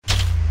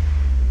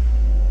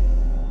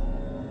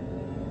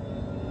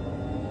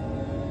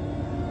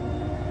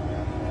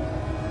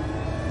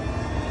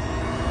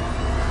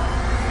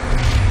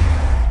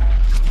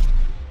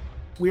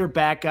We are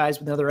back, guys,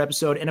 with another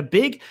episode and a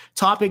big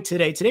topic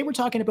today. Today, we're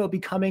talking about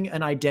becoming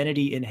an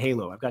identity in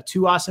Halo. I've got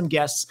two awesome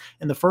guests,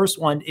 and the first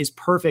one is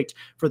perfect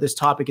for this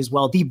topic as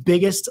well. The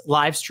biggest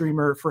live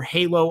streamer for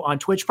Halo on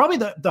Twitch, probably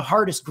the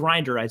hardest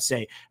grinder, I'd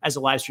say, as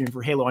a live streamer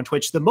for Halo on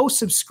Twitch. The most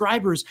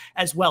subscribers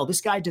as well. This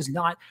guy does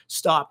not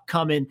stop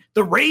coming.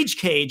 The Rage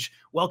Cage.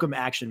 Welcome,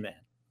 Action Man.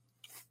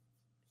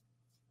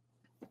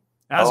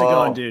 How's it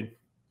going, dude?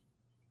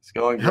 It's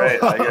going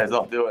great. How you guys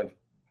all doing?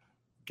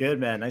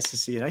 Good, man. Nice to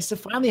see you. Nice to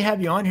finally have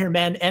you on here,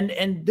 man.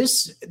 And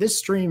this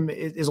stream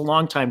is a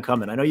long time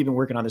coming. I know you've been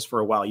working on this for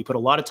a while. You put a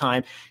lot of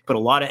time, put a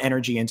lot of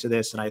energy into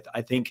this, and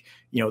I think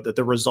that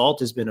the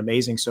result has been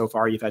amazing so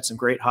far. You've had some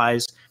great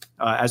highs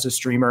as a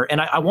streamer,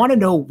 and I want to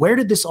know, where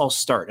did this all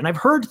start? And I've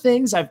heard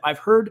things. I've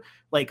heard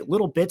like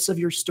little bits of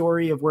your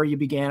story of where you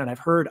began, and I've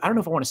heard, I don't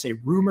know if I want to say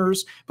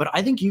rumors, but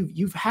I think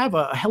you've have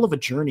a hell of a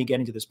journey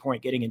getting to this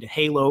point, getting into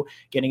Halo,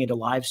 getting into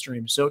live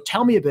streams. So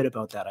tell me a bit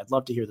about that. I'd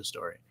love to hear the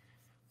story.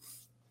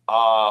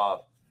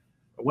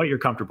 What you're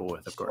comfortable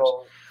with, of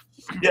course.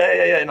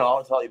 Yeah. No,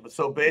 I'll tell you. But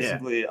so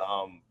basically,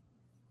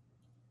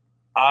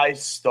 I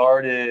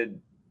started.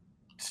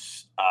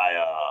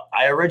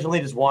 I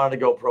originally just wanted to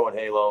go pro in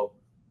Halo.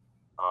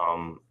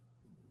 I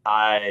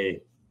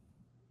mean,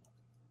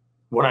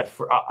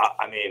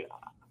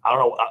 I don't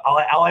know.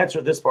 I'll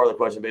answer this part of the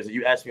question. Basically,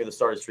 you asked me at the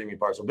start of streaming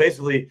part. So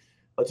basically,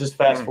 let's just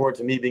fast forward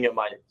to me being at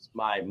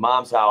my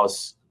mom's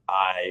house.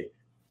 I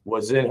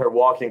was in her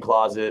walk-in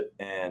closet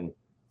and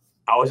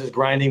I was just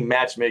grinding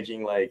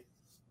matchmaking like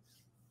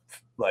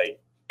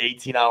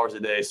 18 hours a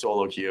day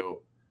solo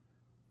queue.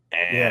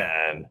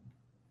 And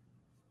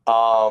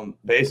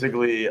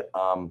basically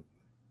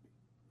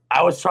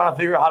I was trying to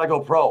figure out how to go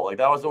pro. Like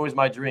that was always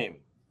my dream,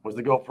 was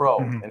to go pro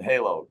in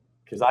Halo.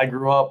 Because I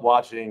grew up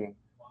watching,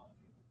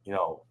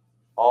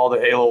 all the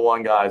Halo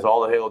 1 guys,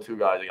 all the Halo 2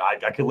 guys.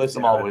 Like, I could list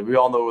them all. We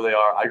all know who they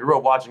are. I grew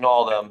up watching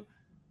all of them.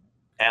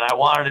 And I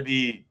wanted to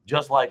be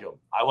just like him.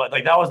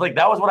 That was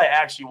what I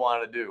actually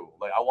wanted to do.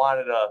 Like I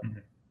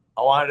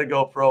wanted to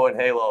go pro in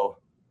Halo.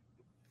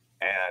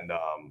 And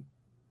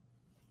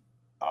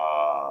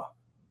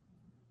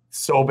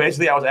so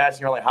basically I was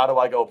asking her, like, how do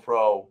I go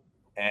pro?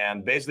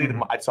 And basically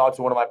I talked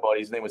to one of my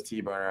buddies, his name was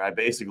T-Burner.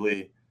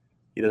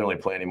 He doesn't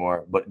really play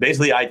anymore. But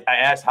basically I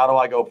asked, how do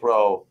I go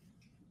pro?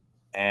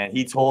 And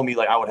he told me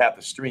like I would have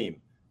to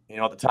stream.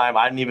 At the time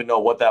I didn't even know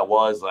what that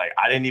was. Like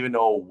I didn't even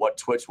know what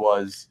Twitch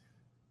was.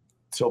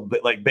 So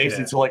like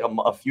basically till like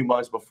a few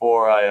months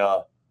before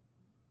I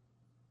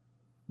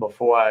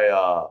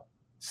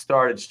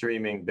started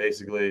streaming,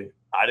 basically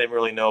I didn't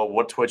really know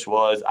what Twitch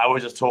was. I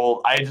was just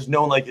told, I had just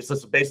known like it's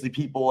just basically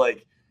people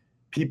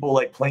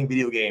playing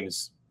video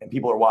games and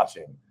people are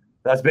watching.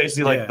 That's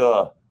basically like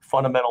the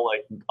fundamental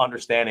like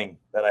understanding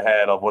that I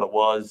had of what it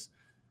was.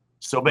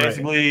 So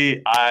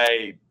basically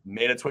I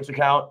made a Twitch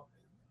account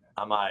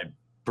on my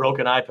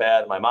broken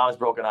iPad, my mom's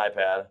broken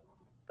iPad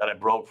that I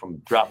broke from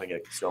dropping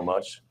it so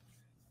much.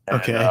 And,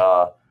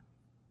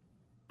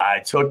 I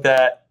took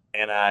that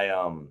and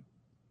I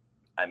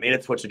made a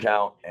Twitch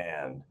account,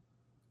 and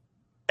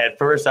at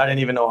first I didn't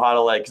even know how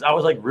to because I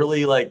was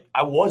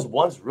I was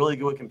once really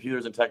good with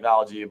computers and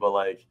technology, but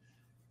like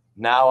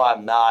now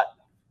I'm not.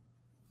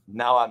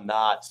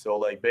 So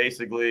like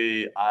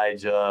basically I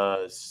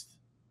just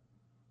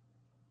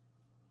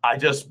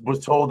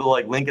was told to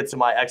like link it to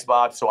my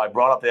Xbox. So I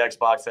brought up the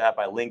Xbox app,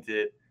 I linked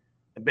it,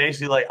 and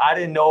basically like I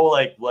didn't know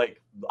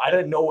I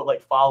didn't know what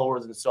like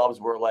followers and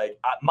subs were like.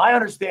 My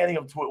understanding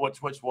of what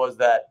Twitch was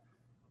that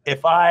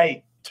if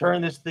I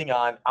turn this thing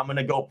on, I'm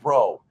gonna go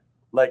pro.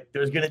 Like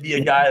there's gonna be a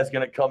guy that's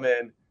gonna come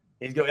in.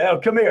 He's going, "Oh,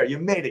 come here! You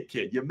made it,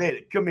 kid! You made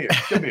it! Come here!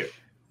 Come here!"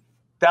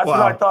 That's what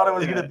I thought it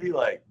was gonna be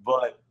like,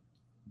 but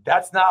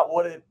that's not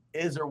what it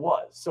is or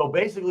was. So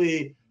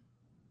basically,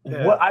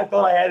 what I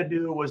thought I had to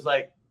do was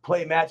like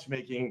play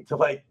matchmaking to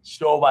like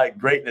show my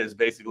greatness,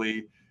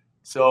 basically.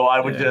 So I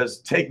would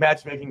just take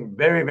matchmaking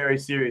very, very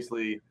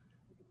seriously.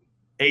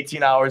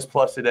 18 hours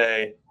plus a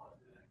day.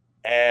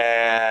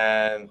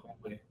 And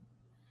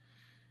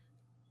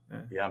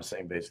I'm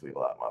saying basically a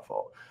lot, my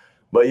fault.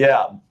 But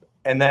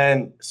and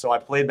then so I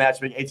played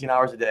matchmaking 18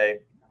 hours a day,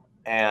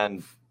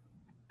 and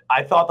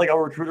I thought like a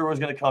recruiter was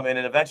going to come in,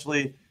 and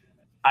eventually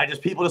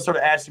people just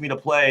started asking me to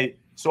play.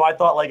 So I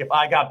thought like if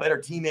I got better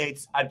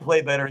teammates, I'd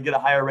play better and get a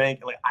higher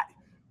rank. And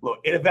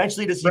it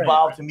eventually just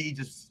evolved to me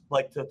just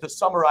like to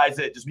summarize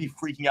it, just me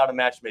freaking out in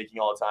matchmaking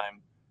all the time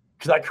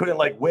because I couldn't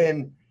like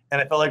win. And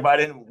I felt like if I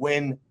didn't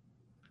win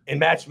in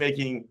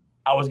matchmaking,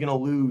 I was going to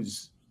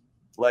lose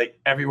like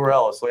everywhere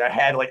else. Like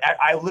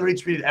I literally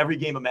treated every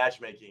game of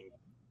matchmaking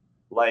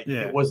like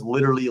it was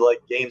literally like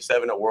Game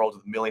 7 at Worlds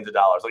with millions of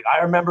dollars. Like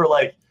I remember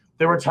like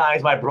there were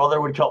times my brother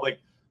would come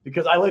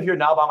because I live here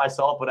now by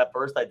myself, but at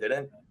first I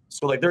didn't.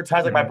 So like there are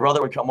times like my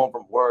brother would come home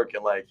from work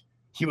and like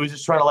he was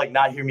just trying to like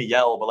not hear me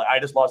yell, but like I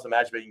just lost a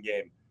matchmaking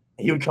game.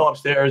 And he would come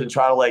upstairs and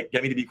try to like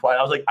get me to be quiet.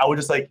 I would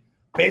just like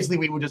basically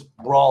we would just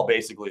brawl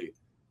basically.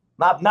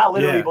 Not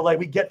literally, but like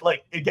we get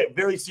like it get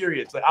very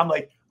serious. Like I'm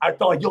like I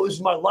thought like, yo, this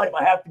is my life.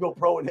 I have to go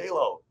pro in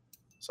Halo.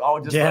 So I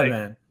would just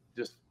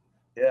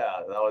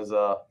Yeah, that was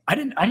I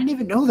didn't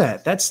even know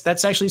that.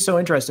 That's actually so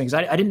interesting because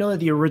I didn't know that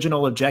the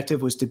original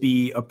objective was to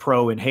be a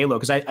pro in Halo.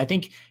 Because I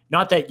think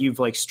not that you've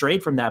like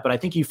strayed from that, but I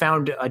think you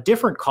found a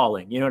different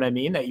calling. You know what I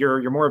mean? That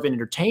you're more of an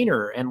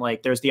entertainer, and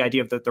like there's the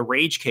idea of the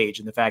rage cage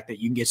and the fact that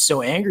you can get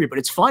so angry, but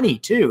it's funny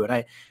too. And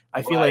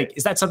I feel right. like,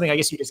 is that something I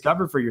guess you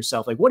discovered for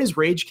yourself? Like, what is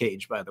rage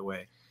cage, by the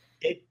way?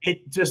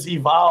 It just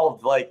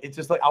evolved. Like it's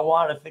just like I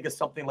wanted to think of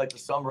something like to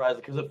summarize it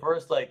because at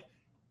first like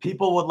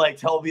people would like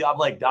tell me I'm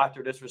like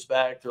Dr.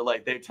 Disrespect or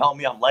like they tell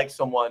me I'm like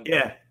someone.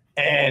 Yeah.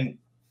 And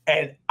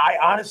I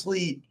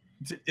honestly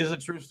is a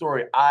true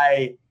story.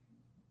 I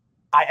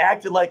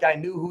acted like I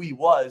knew who he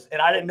was and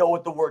I didn't know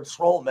what the word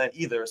troll meant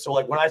either. So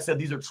like when I said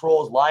these are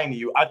trolls lying to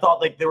you, I thought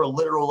like they were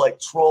literal like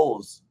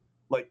trolls,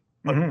 like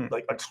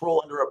like a troll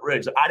under a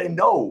bridge. Like, I didn't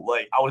know.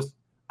 Like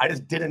I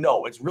just didn't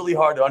know. It's really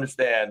hard to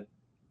understand.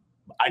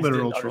 I just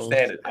didn't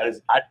understand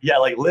it. Yeah,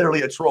 like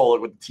literally a troll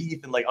like, with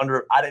teeth and like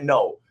under. I didn't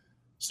know.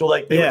 So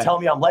like they would tell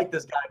me I'm like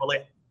this guy, but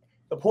like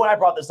the point I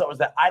brought this up was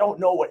that I didn't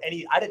know what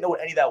any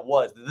of that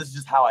was. This is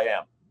just how I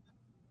am.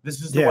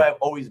 This is the way I've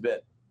always been.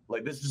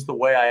 Like this is just the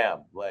way I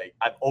am. Like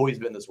I've always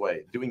been this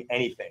way, doing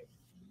anything.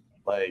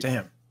 Like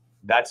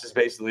that's just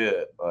basically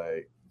it.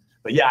 Like,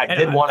 but yeah, I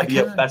did want to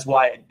be. That's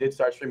why I did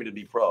start streaming to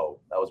be pro.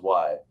 That was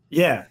why.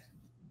 Yeah.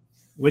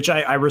 Which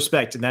I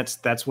respect. And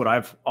that's what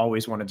I've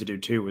always wanted to do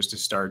too, was to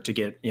start to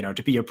get,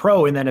 to be a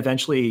pro. And then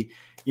eventually,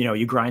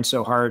 you grind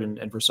so hard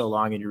and for so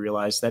long and you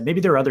realize that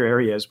maybe there are other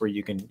areas where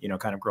you can,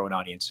 kind of grow an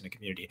audience in a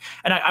community.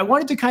 And I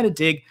wanted to kind of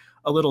dig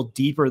a little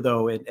deeper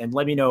though, and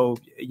let me know,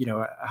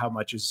 how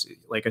much is,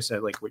 like I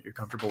said, like what you're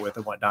comfortable with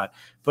and whatnot.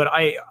 But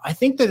I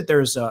think that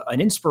there's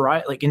an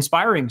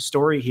inspiring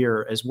story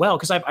here as well,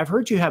 because I've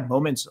heard you have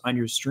moments on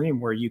your stream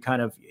where you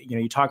kind of,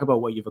 you talk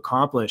about what you've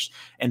accomplished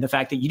and the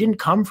fact that you didn't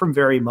come from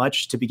very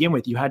much to begin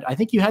with. I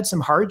think you had some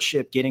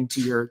hardship getting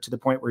to the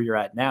point where you're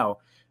at now.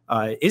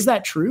 Is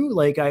that true?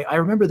 Like I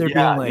remember there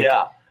being like,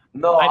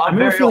 no, I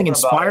remember feeling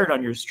inspired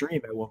on your stream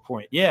at one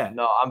point. Yeah.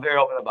 No, I'm very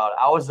open about it.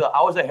 I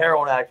was a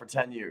heroin addict for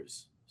 10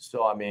 years.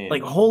 So I mean,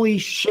 like holy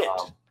shit.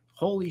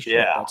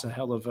 Yeah. That's a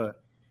hell of a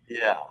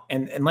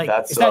And like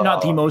is that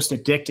not the most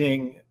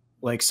addicting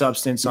like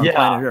substance on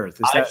planet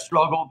Earth? I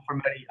struggled for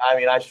many. I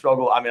mean,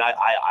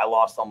 I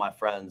lost all my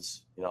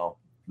friends,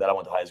 that I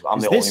went to high school. I'm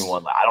the only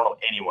one. Like, I don't know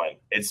anyone.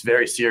 It's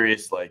very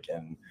serious, like,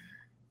 and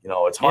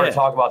it's hard to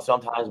talk about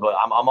sometimes, but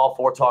I'm all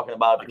for talking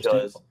about it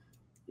because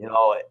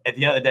at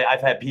the end of the day,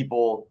 I've had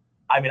people,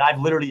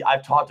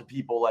 I've talked to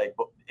people like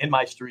in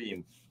my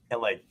stream and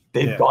like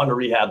they've gone to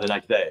rehab the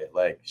next day,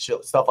 like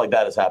stuff like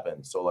that has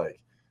happened. So like,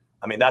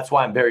 that's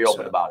why I'm very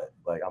open about it.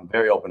 Like, I'm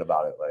very open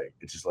about it. Like,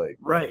 it's just like,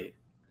 right.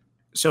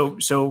 So,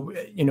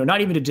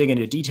 not even to dig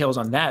into details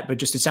on that, but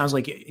just, it sounds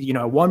like,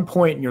 at one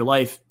point in your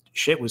life,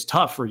 shit was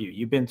tough for you.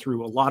 You've been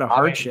through a lot of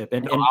hardship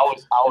and I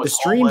was the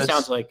stream homeless.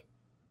 Sounds like,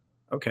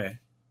 okay.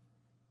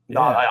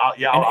 No,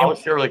 I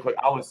was here really quick.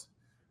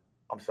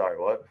 I'm sorry,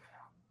 what?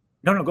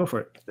 No, go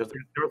for it. There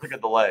was like a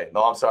delay.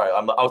 No, I'm sorry.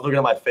 I was looking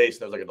at my face.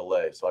 There was like a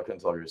delay, so I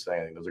couldn't tell if you were saying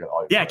anything. There was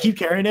like an audio keep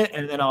carrying it,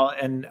 and then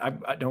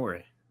I don't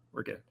worry,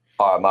 we're good.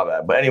 All right, my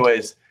bad. But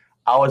anyways,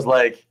 I was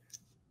like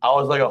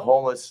a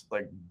homeless,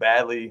 like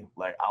badly.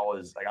 Like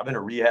I've been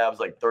to rehabs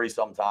like 30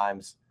 some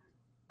times.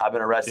 I've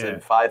been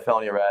arrested, 5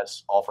 felony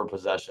arrests, all for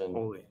possession.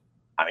 Holy.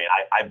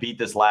 I beat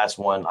this last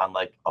one on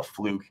like a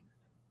fluke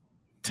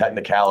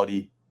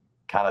technicality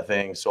kind of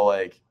thing. So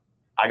like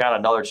I got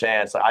another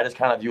chance. Like, I just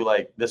kind of view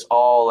like this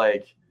all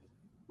like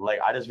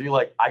I just view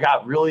like I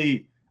got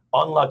really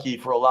unlucky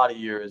for a lot of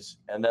years.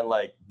 And then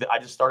like I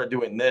just started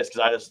doing this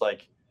because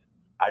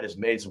I just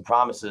made some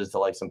promises to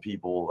like some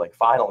people like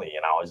finally.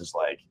 And I was just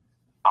like,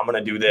 I'm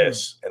going to do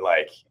this. And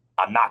like,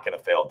 I'm not going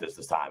to fail at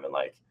this time. And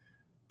like,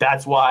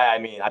 that's why,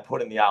 I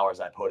put in the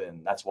hours I put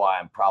in. That's why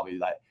I'm probably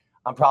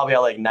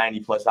at like 90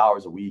 plus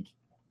hours a week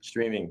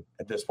streaming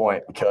at this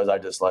point because I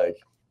just like,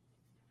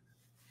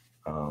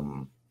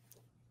 I'm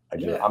a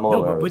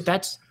little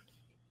nervous.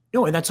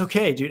 And that's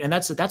okay, dude. And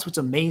that's what's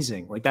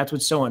amazing. Like, that's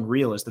what's so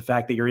unreal is the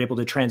fact that you're able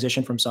to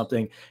transition from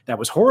something that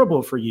was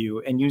horrible for you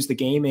and use the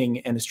gaming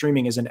and the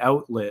streaming as an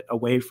outlet, a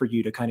way for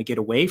you to kind of get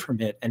away from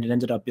it. And it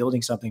ended up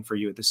building something for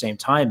you at the same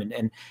time.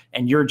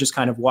 And you're just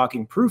kind of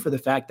walking proof of the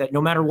fact that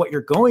no matter what you're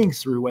going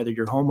through, whether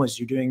you're homeless,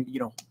 you're doing,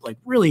 like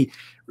really,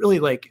 really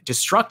like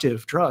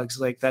destructive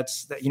drugs, like that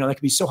can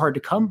be so hard to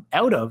come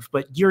out of,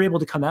 but you're able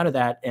to come out of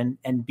that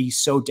and be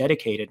so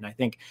dedicated. And I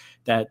think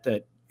that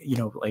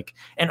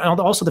and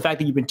also the fact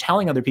that you've been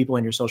telling other people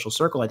in your social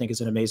circle, I think is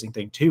an amazing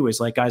thing too,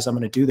 is like, guys, I'm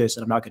going to do this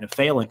and I'm not going to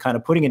fail, and kind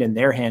of putting it in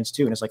their hands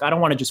too. And it's like, I don't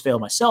want to just fail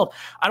myself.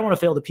 I don't want to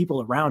fail the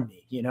people around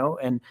me,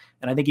 and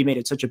I think you made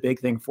it such a big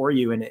thing for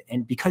you.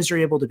 And because you're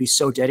able to be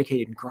so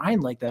dedicated and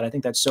grind like that, I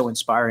think that's so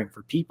inspiring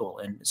for people.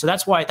 And so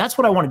that's what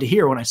I wanted to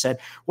hear when I said,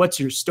 what's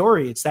your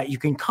story? It's that you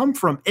can come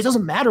from, it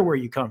doesn't matter where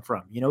you come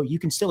from, you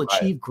can still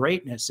achieve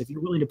greatness if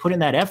you're willing to put in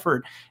that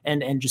effort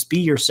and just be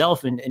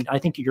yourself. And I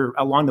think you're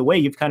along the way,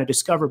 you've kind of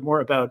discovered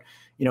more about,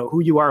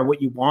 who you are and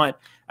what you want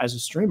as a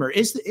streamer.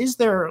 Is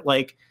there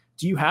like,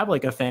 do you have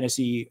like a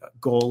fantasy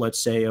goal, let's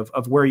say,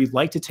 of where you'd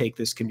like to take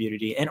this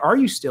community? And are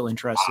you still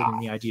interested in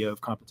the idea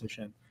of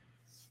competition?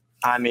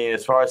 I mean,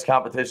 as far as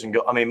competition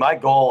go, I mean, my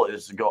goal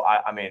is to go.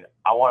 I mean,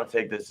 I want to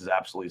take this as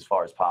absolutely as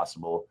far as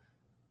possible.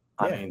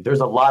 I mean, there's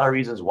a lot of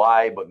reasons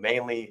why, but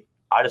mainly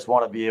I just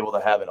want to be able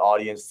to have an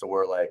audience to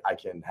where like I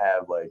can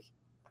have like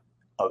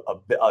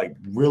like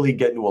really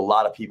get into a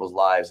lot of people's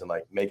lives and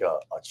like make a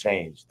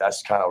change.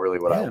 That's kind of really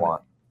what I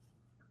want.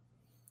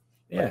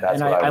 Yeah, like,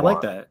 that's and what I want.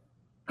 like that.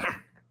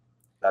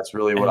 That's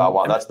really what I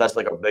want. That's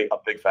like a big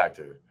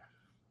factor.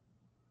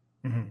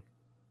 Mm-hmm.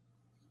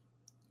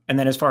 And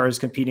then as far as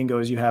competing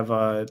goes, you have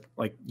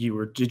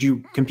did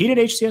you compete at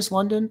HCS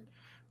London?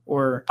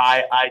 Or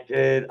I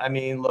did. I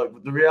mean,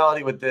 look, the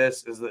reality with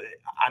this is that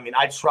I mean,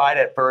 I tried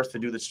at first to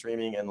do the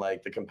streaming and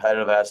like the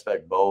competitive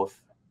aspect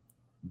both,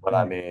 but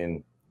I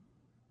mean,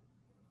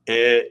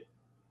 it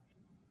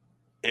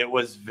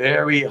was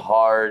very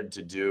hard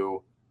to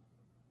do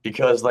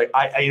because like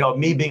I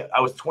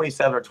was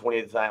 27 or 20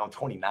 at the time. I'm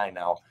 29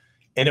 now,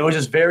 and it was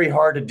just very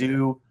hard to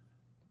do.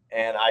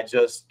 And I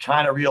just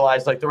kind of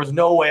realized like there was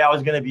no way I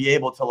was going to be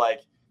able to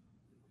like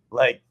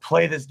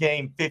play this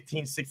game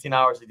 15, 16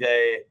 hours a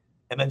day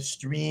and then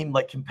stream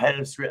like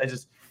competitive stream.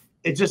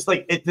 It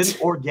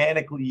didn't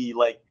organically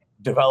like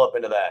develop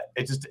into that.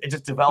 It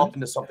just developed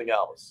into something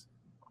else.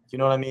 Do you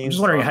know what I mean? I'm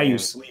just wondering how you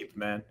sleep,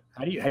 man.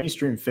 How do you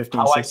stream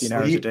 15, 16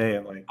 hours a day?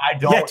 And like, I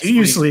don't. Yeah, do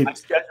you sleep?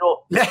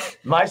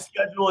 My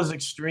schedule is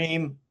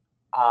extreme.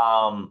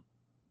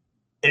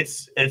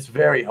 It's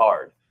very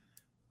hard.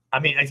 I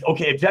mean,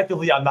 okay,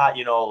 objectively, I'm not,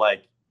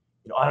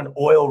 on an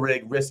oil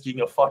rig risking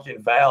a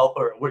fucking valve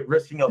or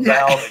risking a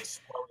valve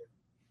exploding,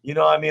 you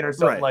know what I mean, or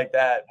something like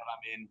that. But I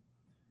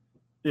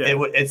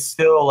mean, it's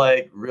still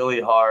like really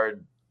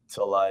hard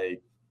to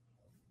like,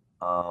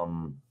 I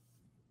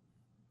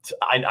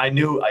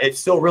knew it's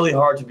still really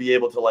hard to be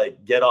able to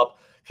like get up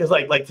because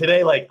like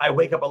today, like I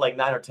wake up at like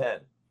 9 or 10,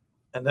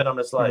 and then I'm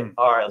just like,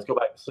 all right, let's go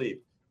back to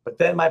sleep. But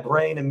then my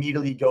brain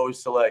immediately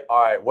goes to like,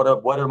 all right,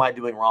 what am I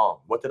doing wrong?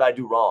 What did I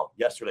do wrong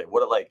yesterday?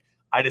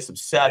 I just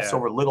obsess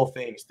over little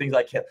things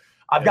I can't.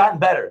 I've gotten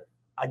better.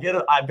 I get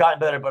it. I've gotten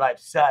better, but I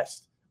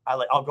obsessed.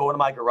 I'll go into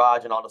my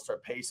garage and I'll just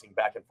start pacing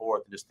back and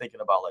forth and just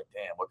thinking about like,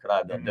 damn, what could I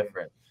have done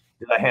different?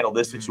 Did I handle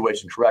this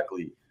situation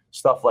correctly?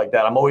 Stuff like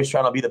that. I'm always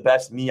trying to be the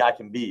best me I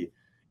can be.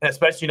 And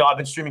especially, I've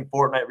been streaming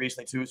Fortnite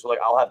recently too. So like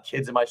I'll have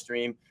kids in my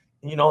stream.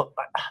 And,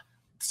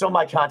 some of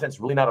my content's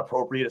really not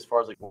appropriate as far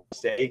as like what I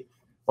say.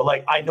 But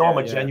like I know I'm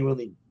a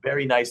genuinely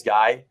very nice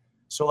guy.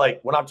 So like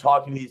when I'm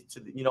talking to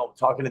the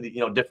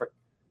different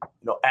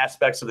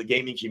aspects of the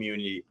gaming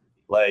community,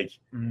 like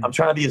I'm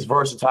trying to be as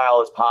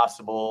versatile as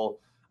possible.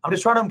 I'm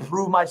just trying to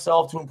improve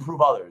myself to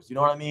improve others. You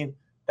know what I mean?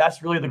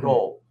 That's really the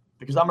goal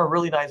because I'm a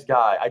really nice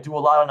guy. I do a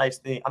lot of nice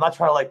things. I'm not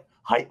trying to like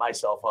hype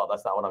myself up.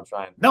 That's not what I'm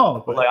trying.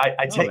 No, but like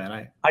I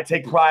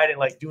take pride in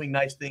like doing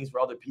nice things for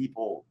other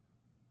people.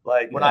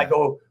 Like when I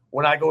go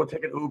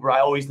take an Uber, I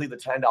always leave the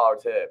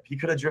 $10 tip. He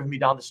could have driven me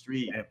down the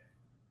street. Yeah.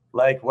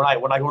 Like when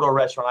I go to a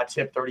restaurant, I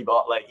tip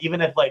 $30. Like even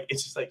if like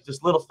it's just like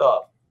just little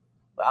stuff.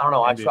 I don't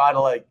know. I try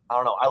to like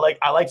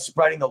I like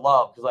spreading the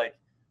love because like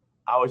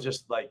I was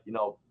just like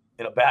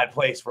in a bad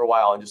place for a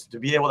while, and just to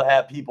be able to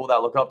have people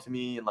that look up to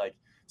me and like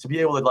to be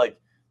able to like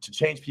to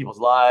change people's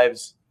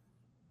lives,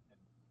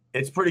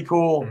 it's pretty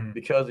cool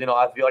because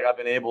I feel like I've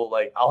been able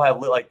like I'll have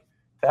like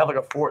to have like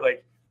a fort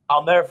like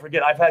I'll never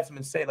forget. I've had some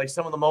insane like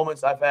some of the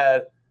moments I've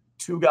had.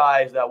 2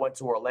 guys that went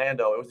to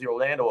Orlando. It was the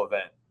Orlando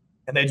event,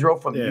 and they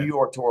drove from New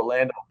York to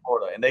Orlando,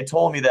 Florida, and they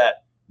told me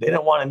that they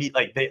didn't want to meet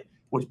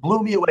which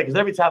blew me away because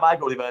every time I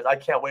go to events, I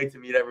can't wait to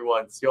meet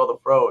everyone, see all the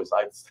pros.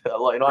 What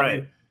I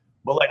mean?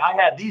 But like I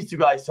had these 2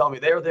 guys tell me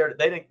they were there.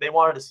 They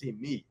wanted to see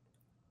me,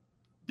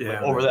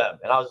 over them,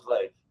 and I was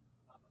like,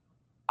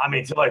 I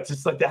mean, to have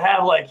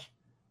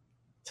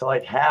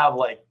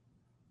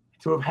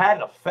had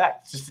an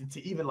effect, just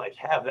to even like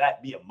have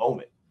that be a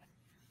moment,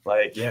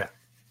 like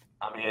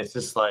I mean, it's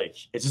just a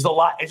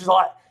lot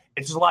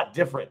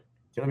different.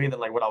 You know what I mean? Than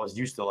like what I was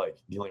used to like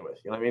dealing with.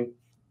 You know what I mean?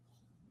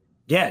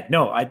 Yeah,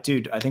 no, I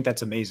think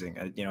that's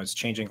amazing. It's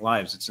changing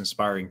lives. It's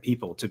inspiring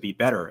people to be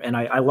better. And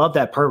I love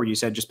that part where you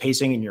said just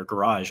pacing in your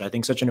garage. I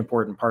think such an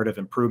important part of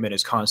improvement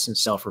is constant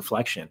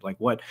self-reflection. Like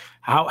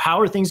how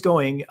are things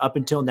going up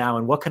until now?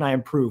 And what can I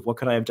improve? What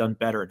could I have done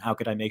better? And how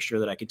could I make sure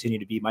that I continue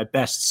to be my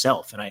best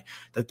self? And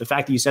the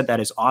fact that you said that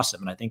is awesome.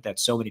 And I think that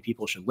so many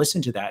people should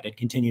listen to that and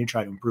continue to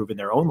try to improve in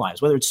their own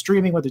lives, whether it's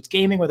streaming, whether it's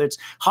gaming, whether it's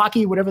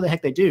hockey, whatever the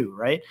heck they do.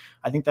 Right.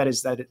 I think that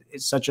is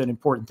such an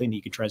important thing that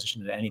you can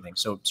transition into anything.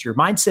 So your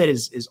mindset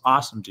is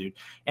awesome, dude.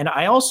 And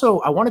I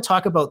want to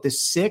talk about this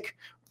sick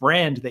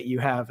brand that you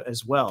have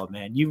as well,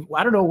 man.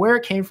 I don't know where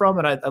it came from,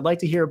 and I'd like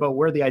to hear about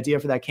where the idea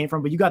for that came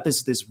from, but you got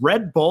this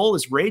Red Bull,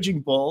 this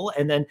Raging Bull,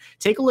 and then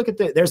take a look at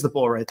there's the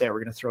bull right there. We're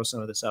going to throw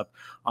some of this up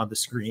on the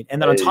screen.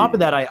 And then on top of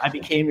that,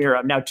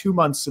 I'm now 2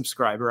 months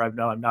subscriber. I'm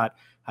not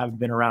haven't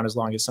been around as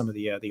long as some of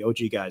the OG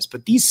guys.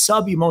 But these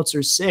sub emotes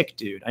are sick,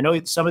 dude. I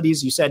know some of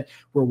these you said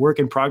were work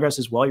in progress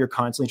as well. You're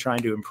constantly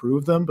trying to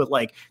improve them, but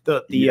like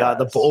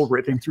the bull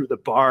ripping through the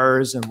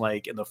bars and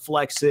the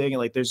flexing and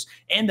like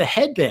and the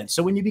headband.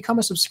 So when you become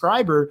a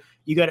subscriber,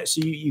 you got it.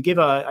 So you give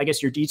I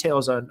guess your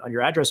details on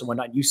your address and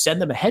whatnot. You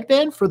send them a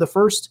headband for the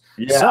first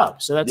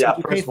sub. So that's like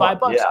you pay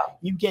 $5.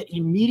 You get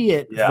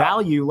immediate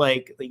value.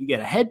 Like you get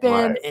a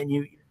headband and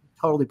you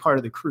totally part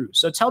of the crew.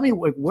 So tell me,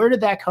 where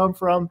did that come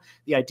from?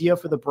 The idea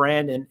for the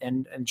brand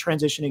and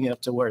transitioning it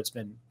up to where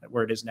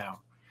it is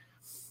now.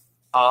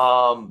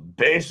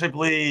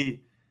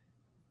 Basically,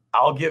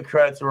 I'll give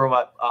credit to where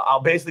I'll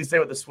basically say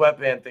what the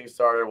sweatband thing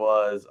started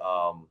was.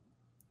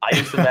 I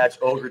used to match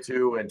Ogre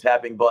 2 and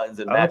tapping buttons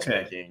and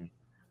matchmaking.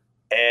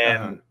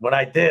 And when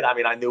I did, I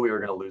mean, I knew we were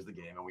going to lose the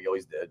game, and we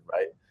always did,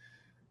 right?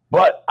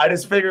 But I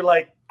just figured,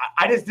 like,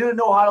 I just didn't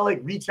know how to, like,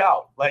 reach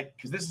out. Like,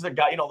 because this is a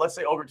guy, you know, let's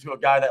say Ogre 2, a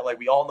guy that, like,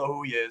 we all know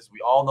who he is. We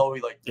all know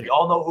we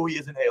all know who he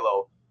is in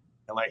Halo.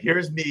 And, like,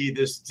 here's me,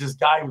 this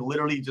guy who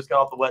literally just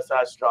got off the west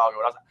side of Chicago.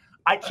 And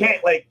I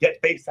can't, like,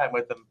 get FaceTime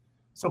with him.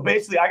 So,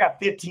 basically, I got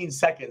 15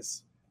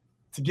 seconds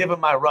to give him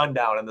my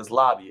rundown in this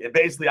lobby. And,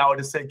 basically, I would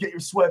just say, get your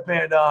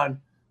sweatband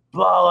on,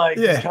 blah, like,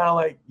 just kind of,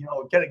 like, you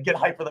know, get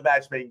hype for the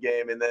matchmaking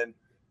game. And then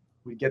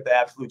we get the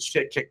absolute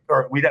shit kicked,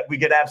 or we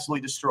get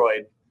absolutely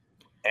destroyed.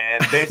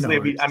 And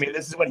basically, I mean,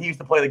 this is when he used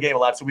to play the game a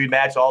lot. So we'd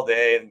match all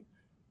day, and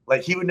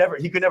like he could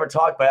never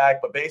talk back.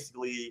 But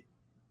basically,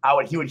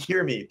 he would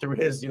hear me through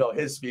his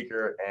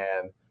speaker,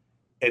 and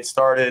it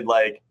started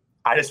like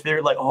I just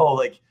figured like, oh,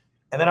 like,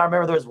 and then I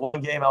remember there was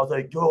one game I was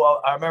like,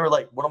 I remember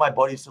like one of my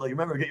buddies said, like, you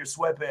remember get your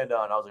sweatband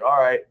on? I was like, all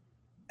right.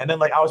 And then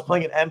like I was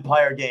playing an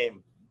Empire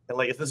game, and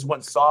like this is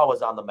when Saw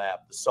was on the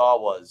map. The Saw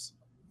was,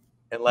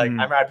 and like I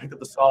remember I picked up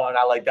the Saw, and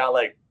I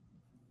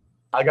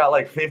got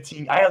like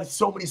 15. I had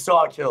so many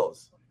Saw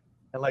kills.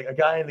 And like a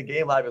guy in the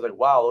game live was like,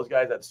 "Wow, those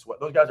guys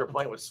are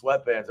playing with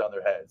sweatbands on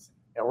their heads."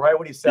 And right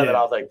when he said that,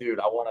 I was like,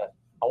 "Dude, I want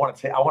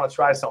to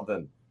try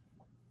something.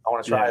 I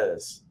want to try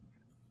this."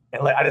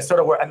 And like I just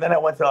started and then I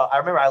went to. I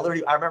remember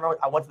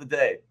I went to the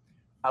day.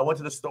 I went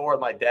to the store with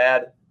my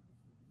dad,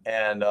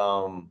 and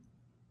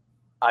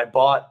I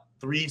bought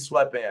 3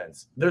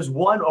 sweatbands. There's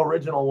one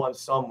original one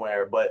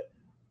somewhere, but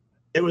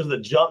it was the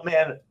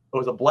Jumpman. It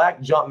was a black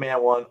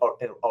Jumpman one,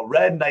 a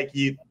red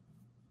Nike.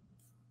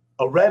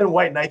 A red and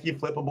white Nike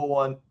flippable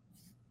one,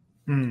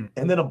 and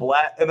then a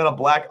black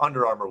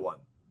Under Armour one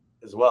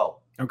as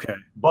well. Okay.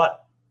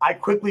 But I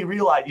quickly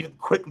realized,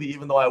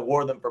 even though I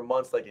wore them for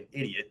months like an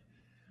idiot,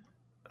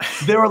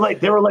 they were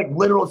like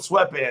literal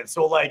sweatbands.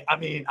 So like, I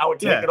mean, I would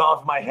take it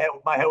off, my head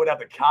would have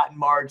the cotton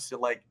marks,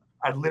 and like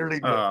I'd literally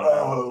be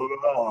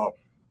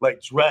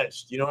like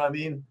drenched. You know what I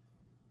mean?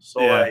 So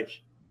like,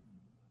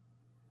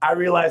 I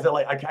realized that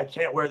like I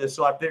can't wear this,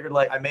 so I figured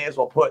like I may as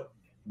well put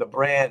the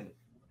brand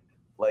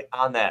like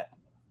on that.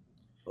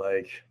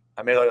 Like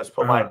I may just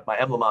put my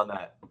emblem on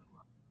that.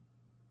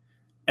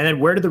 And then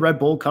where did the Red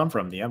Bull come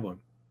from, the emblem?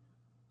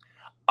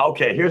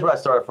 Okay, here's where I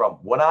started from.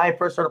 When I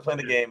first started playing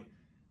the game,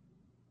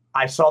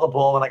 I saw the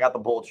bull and I got the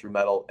Bull True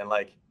medal, and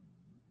like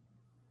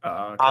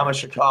I'm a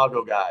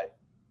Chicago guy.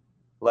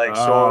 Like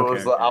I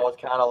was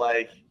kind of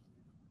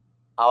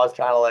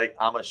like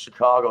I'm a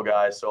Chicago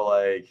guy, so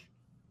like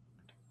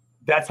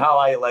that's how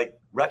I like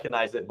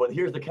recognized it. But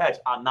here's the catch: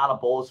 I'm not a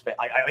Bulls fan.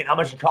 I mean, I'm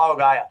a Chicago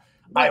guy.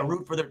 I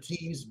root for their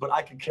teams, but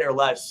I could care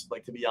less,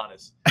 like, to be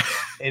honest.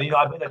 And, you know,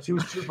 I've been to 2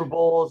 Super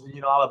Bowls, and,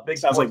 you know, I'm a big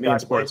sports guy.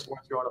 Like sports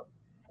growing up.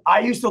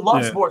 I used to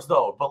love sports,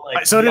 though. But,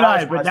 like, so did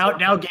I. But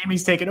now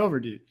gaming's taken over,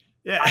 dude.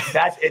 Yeah.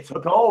 It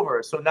took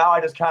over. So now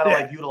I just kind of,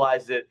 like,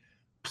 utilized it.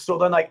 So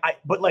then, like,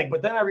 but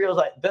then I realized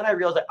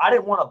I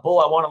didn't want a bull.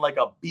 I wanted, like,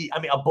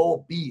 a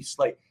bull beast.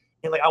 Like,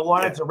 and, like, I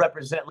wanted to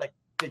represent, like,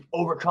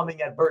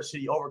 overcoming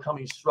adversity,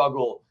 overcoming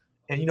struggle,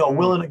 and, you know,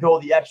 willing to go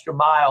the extra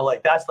mile.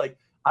 Like, that's, like,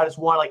 I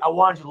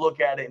wanted you to look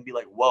at it and be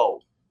like,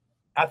 whoa.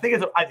 I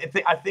think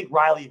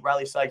Riley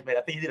Sykes, man, I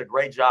think he did a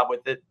great job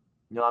with it.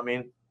 You know what I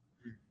mean?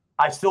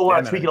 I still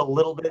want to tweak it a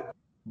little bit,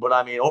 but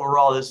I mean,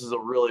 overall, this is a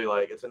really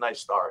it's a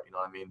nice start. You know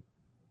what I mean?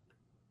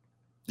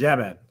 Yeah,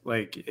 man.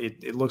 Like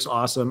it looks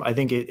awesome. I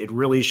think it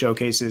really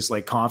showcases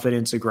like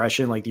confidence,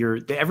 aggression, like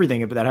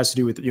everything that has to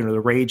do with, you know,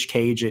 the rage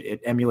cage. It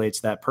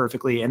emulates that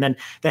perfectly. And then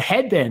the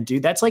headband,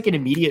 dude, that's like an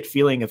immediate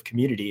feeling of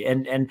community.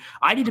 And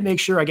I need to make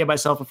sure I get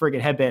myself a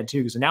friggin' headband too.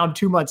 Because now I'm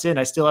 2 months in,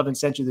 I still haven't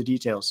sent you the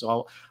details.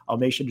 So I'll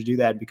make sure to do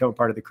that and become a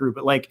part of the crew.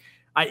 But like,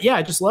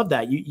 I just love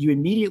that you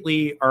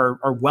immediately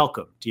are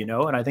welcomed, you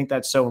know, and I think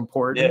that's so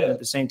important. And at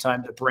the same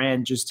time, the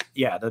brand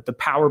the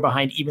power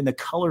behind even the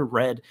color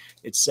red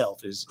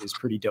itself is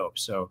pretty dope.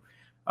 So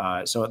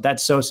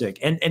that's so sick.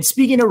 And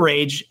speaking of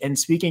rage, and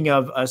speaking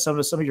of some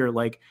of your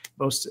like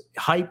most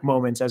hype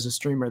moments as a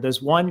streamer,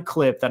 there's one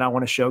clip that I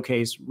want to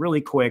showcase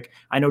really quick.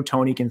 I know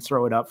Tony can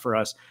throw it up for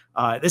us.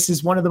 This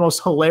is one of the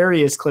most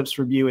hilarious clips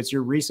from you. It's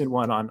your recent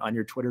one on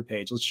your Twitter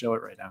page. Let's show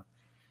it right now.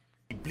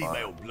 Bleed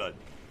my own blood.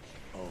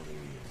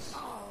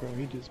 Bro,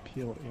 he just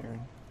peeled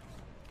Aaron.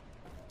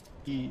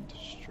 He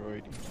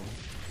destroyed him.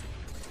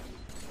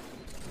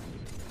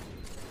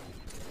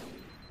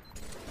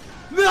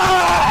 No!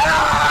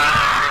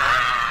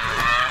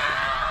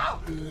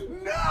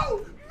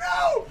 No!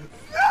 No!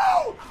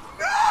 No!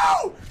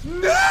 No!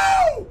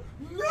 No!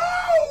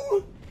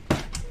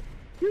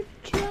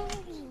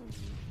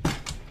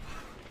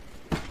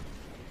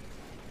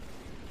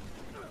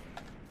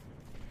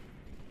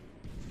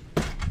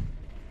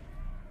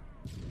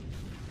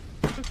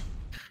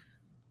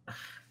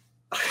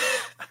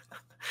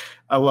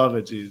 I love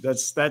it, dude.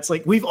 That's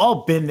like we've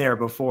all been there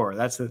before.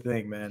 That's the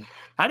thing, man.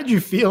 How did you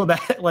feel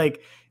that?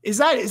 Like, is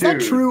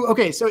that true?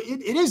 Okay, so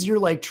it is your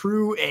like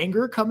true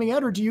anger coming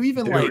out, or do you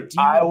even Dude,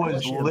 I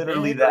was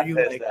literally that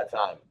pissed that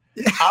time.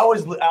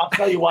 I'll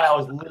tell you why I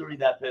was literally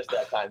that pissed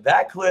that time.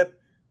 That clip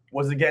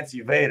was against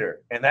Evader,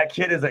 and that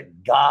kid is a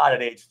god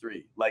at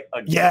H3. Like,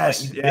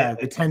 yes, like yeah,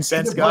 the 10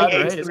 cents god,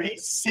 right? H3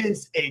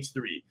 since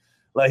H3.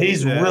 Like,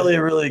 he's really,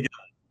 really good.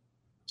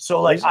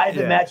 So, like, I've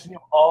been matching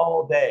him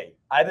all day.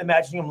 I've been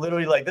matching him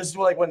literally, like, this is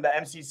like when the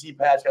MCC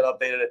patch got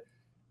updated,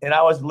 and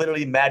I was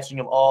literally matching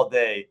him all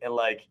day. And,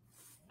 like,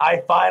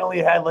 I finally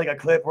had, like, a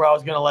clip where I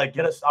was going to, like,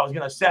 I was going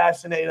to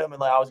assassinate him, and,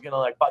 like, I was going to,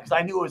 like, because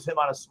I knew it was him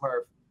on a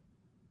Smurf.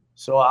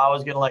 So I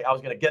was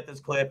gonna get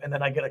this clip, and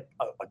then I get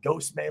a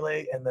ghost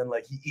melee, and then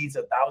like he eats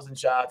 1,000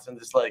 shots and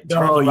just like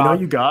turns around. You know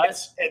you got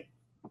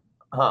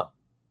huh?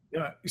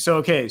 Yeah. So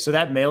okay, so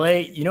that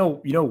melee, you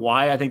know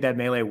why I think that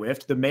melee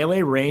whiffed? The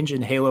melee range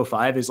in Halo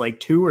 5 is like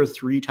 2 or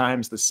 3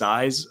 times the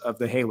size of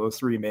the Halo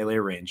 3 melee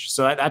range.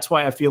 So that's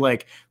why I feel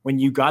like when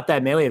you got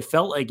that melee, it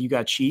felt like you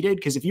got cheated.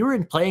 Because if you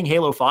were playing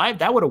Halo 5,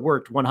 that would have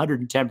worked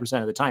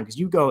 110% of the time. Because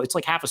it's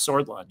like half a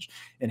sword lunge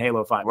in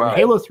Halo 5. Right. In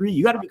Halo 3,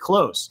 you got to be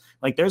close.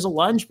 Like there's a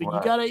lunge, but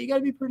you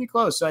gotta be pretty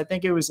close. So I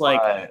think it was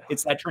like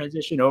it's that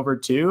transition over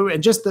too,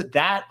 and just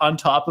that on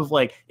top of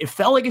like it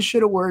felt like it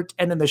should have worked,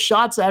 and then the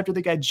shots after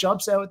the guy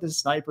jumps out with the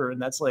sniper,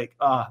 and that's like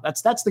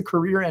that's the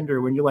career ender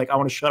when you're like, I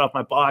want to shut off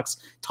my box,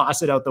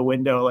 toss it out the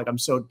window, like I'm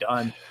so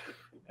done.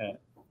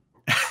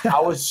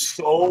 I was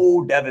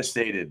so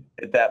devastated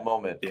at that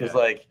moment because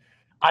like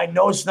I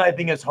know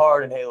sniping is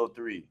hard in Halo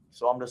 3,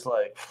 so I'm just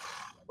like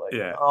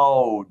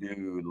oh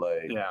dude,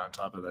 like on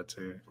top of that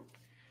too.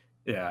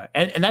 Yeah,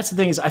 and that's the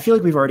thing is I feel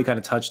like we've already kind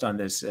of touched on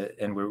this,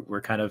 and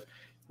we're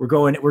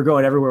going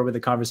everywhere with the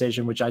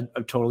conversation, which I'm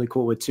totally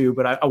cool with too.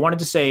 But I wanted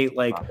to say,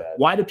 like,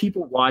 why do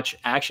people watch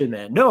Action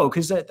Man? No,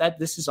 because that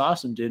this is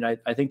awesome, dude.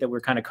 I think that we're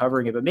kind of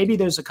covering it, but maybe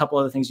there's a couple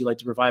other things you'd like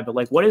to provide. But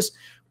like, what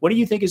do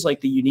you think is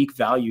like the unique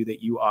value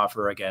that you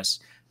offer, I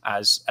guess,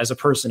 as a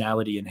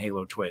personality in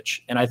Halo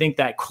Twitch? And I think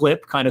that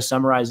clip kind of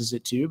summarizes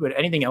it too. But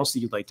anything else that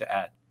you'd like to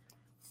add?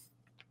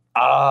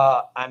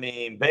 I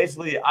mean,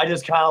 basically, I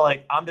just kind of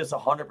like, I'm just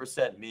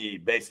 100% me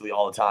basically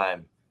all the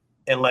time.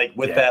 And like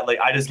with that, like,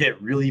 I just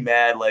get really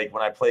mad, like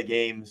when I play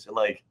games and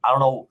like, I don't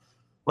know,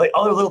 like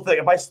other little thing,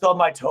 if I stub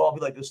my toe, I'll be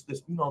like this,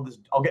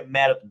 I'll get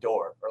mad at the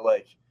door. Or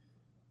like,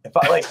 if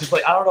I like, just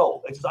like, I don't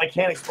know, it's just, I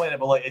can't explain it,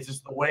 but like, it's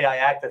just the way I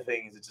act at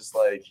things. It's just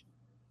like,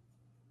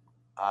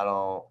 I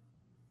don't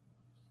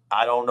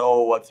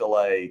know what to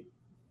like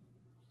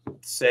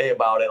say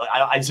about it. Like,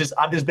 I'm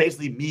just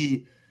basically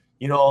me.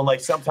 You know, and like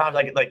sometimes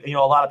I get like, a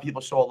lot of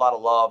people show a lot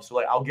of love. So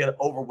like I'll get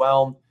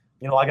overwhelmed.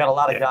 You know, I got a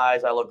lot of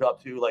guys I look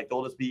up to, like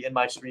they'll just be in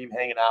my stream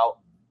hanging out.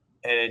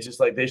 And it's just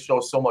like they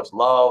show so much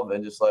love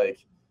and just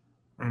like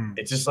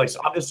it's just like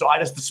I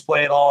just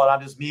display it all and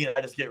I'm just me and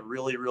I just get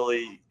really,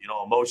 really,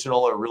 emotional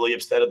or really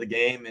upset at the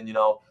game. And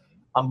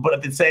but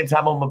at the same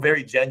time I'm a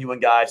very genuine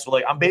guy. So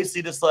like I'm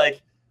basically just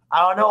like,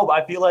 I don't know, but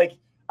I feel like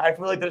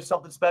there's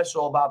something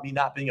special about me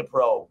not being a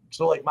pro.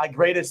 So like my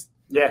greatest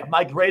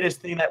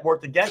thing that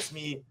worked against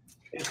me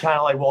it's kind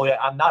of like, well, yeah,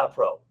 I'm not a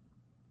pro.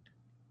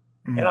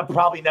 And I'm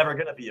probably never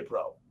going to be a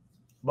pro.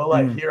 But,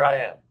 like, here I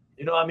am.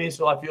 You know what I mean?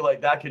 So I feel like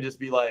that could just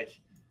be, like,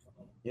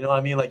 you know what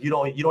I mean? Like, you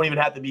don't even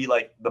have to be,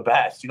 like, the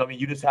best. You know what I mean?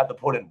 You just have to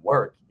put in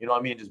work. You know what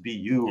I mean? Just be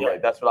you. Yeah.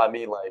 Like, that's what I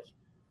mean. Like,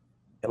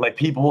 and, like,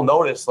 people will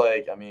notice,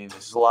 like, I mean,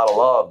 this is a lot of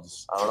love.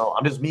 I don't know.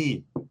 I'm just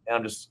me.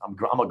 And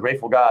I'm a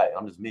grateful guy.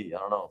 I'm just me. I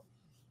don't know.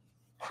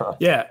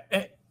 Yeah.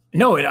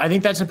 No, I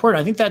think that's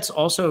important. I think that's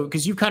also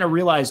because you kind of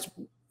realized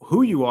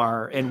who you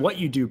are and what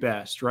you do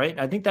best, right?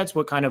 I think that's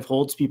what kind of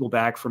holds people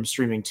back from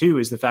streaming too,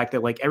 is the fact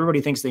that like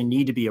everybody thinks they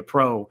need to be a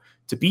pro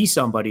to be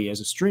somebody as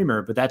a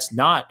streamer, but that's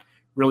not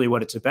really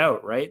what it's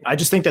about, right? I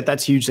just think that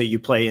that's huge that you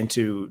play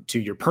into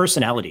your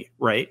personality,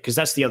 right? Because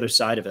that's the other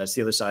side of it. That's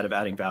the other side of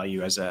adding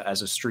value as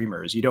a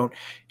streamer is you don't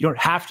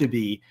have to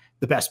be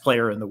the best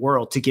player in the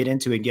world to get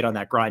into and get on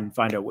that grind and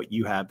find out what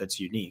you have that's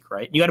unique,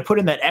 right? You got to put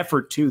in that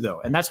effort too,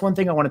 though. And that's one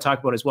thing I want to talk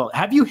about as well.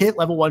 Have you hit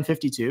level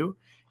 152?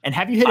 And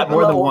have you hit it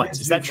more than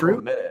once? Is that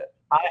true?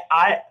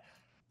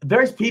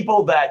 There's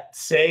people that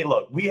say,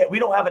 look, we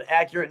don't have an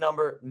accurate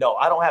number. No,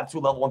 I don't have 2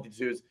 level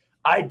 152s.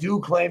 I do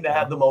claim to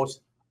have the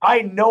most.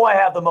 I know I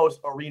have the most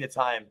arena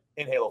time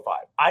in Halo 5.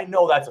 I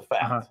know that's a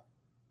fact.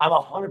 I'm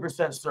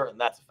 100% certain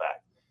that's a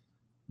fact.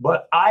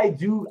 But I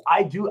do.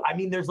 I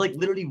mean, there's like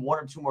literally 1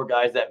 or 2 more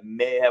guys that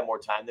may have more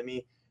time than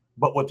me.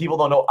 But what people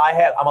don't know,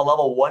 I'm a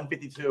level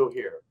 152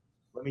 here.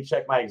 Let me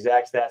check my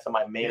exact stats on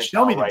my main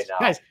account right now.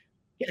 Guys,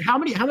 How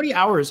many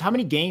hours, how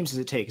many games does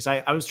it take?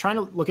 Because I was trying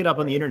to look it up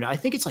on the internet. I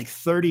think it's like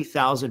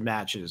 30,000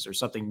 matches or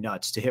something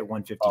nuts to hit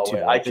 152. Oh,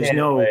 wait, Like, there's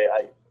no.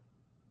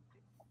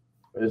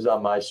 This is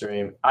on my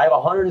stream. I have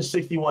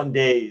 161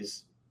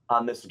 days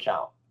on this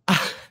account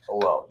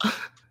alone.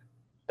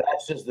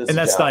 That's just this. And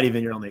that's account. not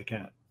even your only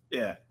account.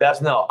 Yeah.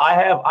 That's no.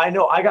 I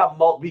know. I got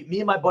me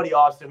and my buddy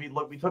Austin.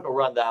 We took a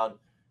rundown,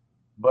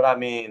 but I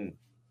mean,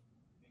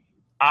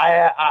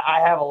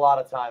 I have a lot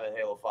of time in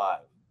Halo 5.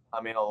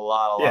 I mean, a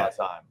lot of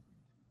time.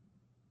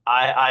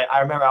 I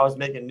remember I was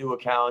making new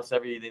accounts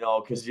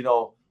because I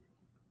don't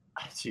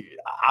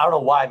know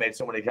why I made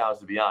so many accounts,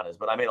 to be honest,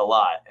 but I made a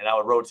lot, and I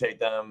would rotate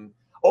them.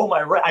 Oh,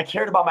 I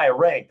cared about my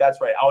rank. That's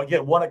right. I would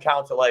get one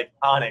account to like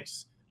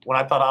Onyx when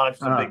I thought Onyx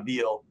was a big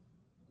deal.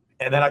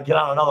 And then I'd get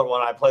on another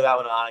one. I play that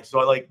one on Onyx. So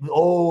I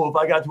if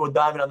I got to a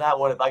diamond on that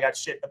one, if I got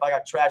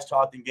trash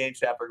talked in game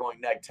chat for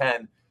going neg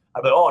 10,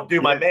 I'd be like, oh,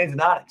 dude, my main's an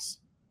Onyx.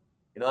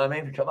 You know what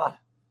I mean? Come on.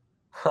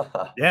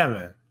 Yeah,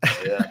 man.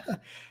 Yeah.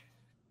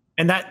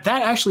 And that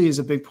actually is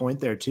a big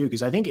point there too,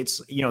 because I think it's,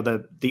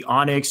 the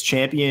Onyx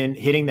champion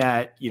hitting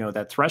that,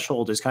 that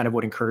threshold is kind of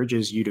what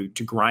encourages you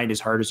to grind as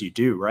hard as you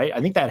do, right?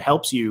 I think that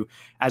helps you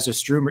as a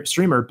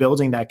streamer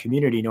building that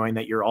community, knowing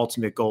that your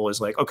ultimate goal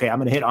is like, okay, I'm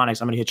going to hit Onyx,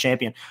 I'm going to hit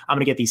champion, I'm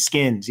going to get these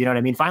skins. You know what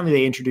I mean? Finally,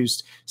 they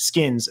introduced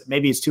skins.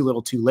 Maybe it's too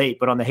little too late,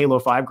 but on the Halo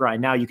 5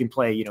 grind, now you can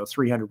play,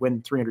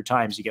 300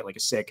 times, you get like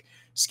a sick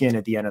skin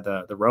at the end of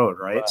the road,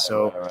 right?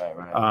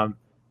 Right.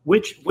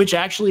 Which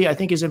actually I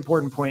think is an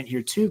important point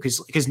here too,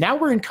 because now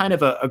we're in kind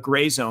of a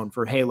gray zone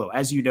for Halo,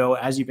 as you know,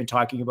 as you've been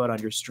talking about on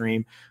your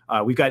stream.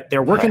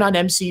 They're working on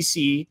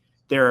MCC.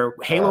 They're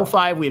Halo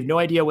 5. We have no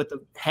idea what the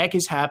heck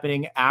is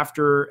happening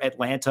after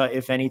Atlanta,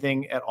 if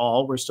anything at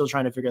all. We're still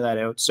trying to figure that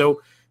out.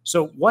 So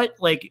what,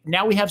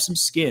 now we have some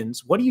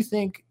skins. What do you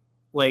think?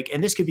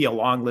 And this could be a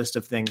long list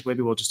of things.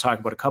 Maybe we'll just talk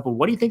about a couple.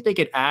 What do you think they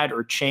could add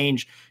or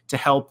change to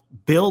help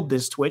build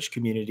this Twitch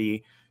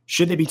community?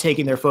 Should they be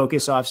taking their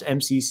focus off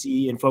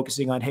MCC and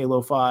focusing on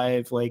Halo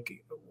 5?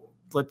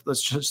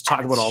 Let's just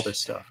talk about all this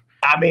stuff.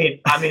 I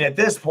mean, at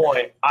this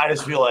point, I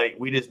just feel like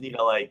we just need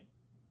to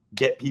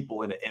get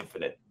people into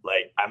Infinite.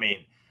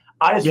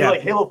 I just feel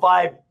like Halo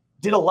 5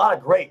 did a lot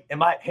of great.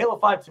 And Halo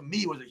 5 to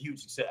me was a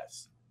huge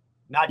success.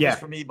 Not just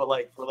for me, but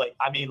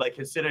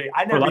considering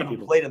I never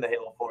even played in the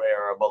Halo 4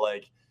 era,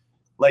 but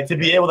to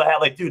be able to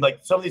have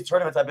some of these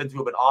tournaments I've been to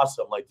have been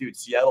awesome.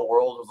 Seattle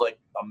Worlds was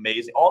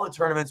amazing. All the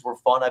tournaments were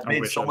fun. I've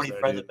made so many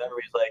friends and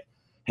memories.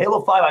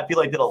 Halo 5, I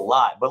feel did a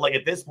lot. But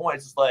at this point,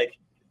 it's just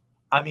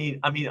I mean,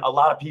 a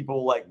lot of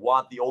people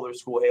want the older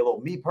school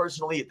Halo. Me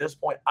personally, at this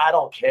point, I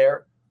don't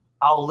care.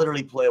 I'll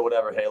literally play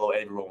whatever Halo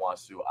everyone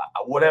wants to.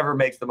 Whatever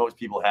makes the most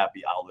people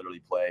happy, I'll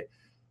literally play.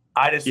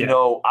 I just,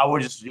 I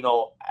would just,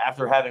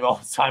 after having all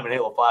this time in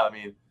Halo 5, I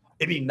mean,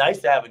 it'd be nice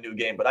to have a new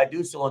game, but I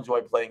do still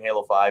enjoy playing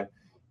Halo 5.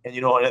 And,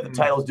 and if the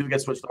titles do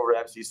get switched over to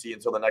MCC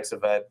until the next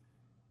event,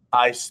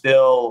 I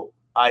still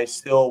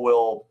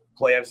will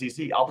play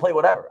MCC. I'll play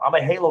whatever. I'm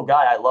a Halo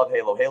guy. I love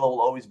Halo. Halo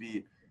will always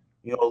be,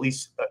 at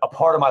least a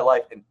part of my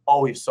life, and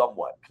always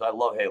somewhat, because I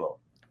love Halo.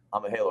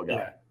 I'm a Halo guy.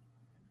 Yeah.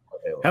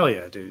 Halo. Hell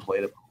yeah, dude.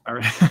 Played it.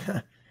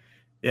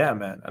 Yeah,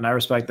 man. And I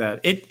respect that.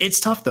 It's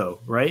tough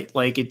though, right?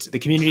 The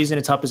community's in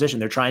a tough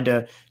position. They're trying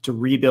to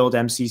rebuild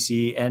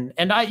MCC, and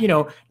I,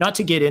 not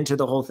to get into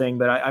the whole thing,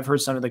 but I've heard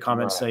some of the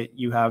comments that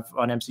you have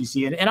on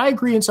MCC, and I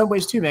agree in some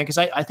ways too, man, because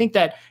I think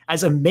that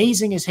as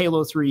amazing as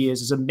Halo 3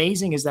 is, as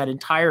amazing as that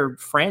entire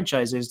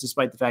franchise is,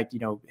 despite the fact,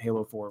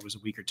 Halo 4 was a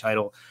weaker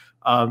title,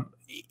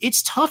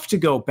 it's tough to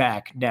go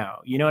back now.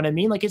 You know what I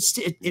mean?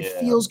 It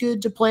feels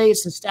good to play.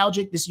 It's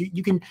nostalgic.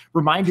 You can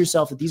remind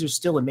yourself that these are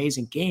still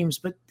amazing games,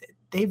 but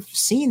they've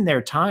seen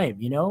their time,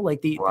 you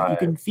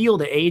can feel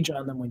the age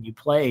on them when you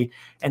play.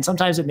 And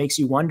sometimes it makes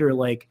you wonder,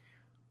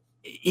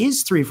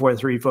 is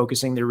 343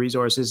 focusing their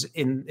resources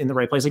in the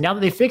right place? Now that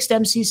they fixed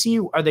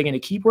MCC, are they going to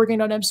keep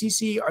working on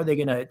MCC? Are they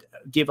going to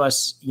give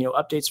us,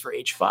 updates for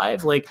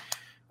H5?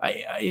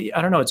 I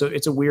don't know.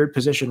 It's a weird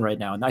position right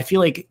now. And I feel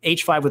like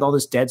H5 with all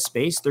this dead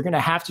space, they're going to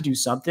have to do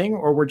something,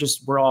 or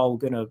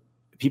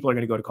people are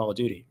going to go to Call of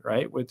Duty,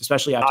 right?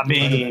 Especially after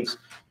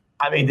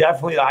I mean,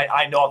 definitely.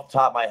 I know off the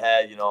top of my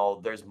head,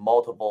 there's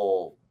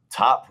multiple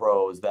top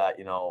pros that,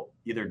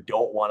 either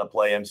don't want to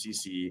play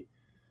MCC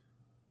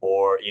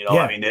or,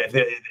 I mean,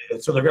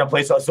 so they're going to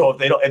play. So if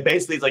they don't, it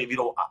basically it's if you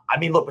don't, I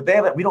mean, look,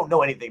 but we don't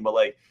know anything, but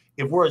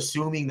if we're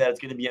assuming that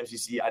it's going to be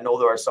MCC, I know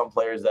there are some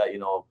players that,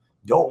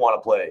 don't want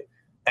to play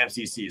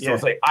MCC. So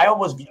it's I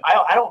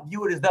don't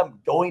view it as them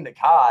going to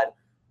COD.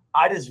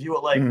 I just view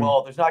it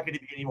well, there's not going to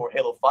be any more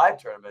Halo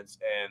 5 tournaments,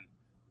 and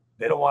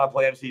they don't want to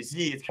play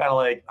MCC. It's kind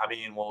of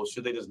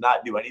should they just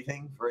not do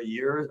anything for a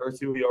year or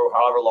two or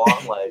however long?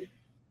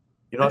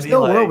 There's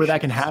no world where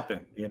that can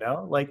happen,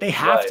 they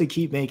have to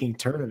keep making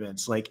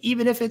tournaments.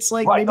 Even if it's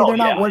maybe they're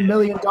not $1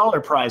 million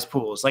prize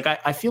pools.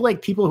 I feel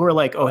like people who are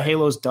oh,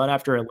 Halo's done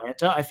after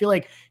Atlanta. I feel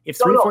like if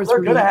 343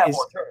 they're going to have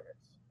more tournaments.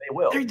 They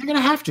will. They're going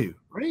to have to,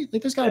 right?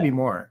 There's got to be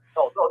more.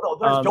 No.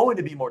 There's going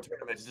to be more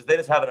tournaments. They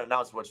just haven't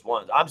announced which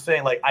ones. I'm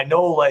saying, I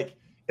know,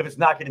 if if it's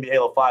not going to be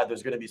Halo 5,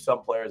 there's going to be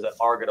some players that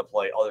are going to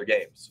play other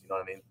games. You know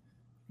what I mean?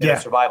 In a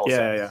survival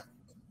sense.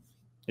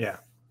 Yeah.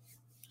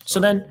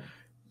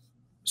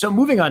 So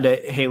moving on to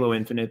Halo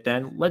Infinite,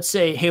 then let's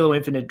say Halo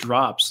Infinite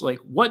drops. Like,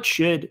 what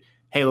should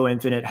Halo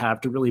Infinite have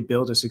to really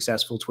build a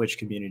successful Twitch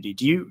community?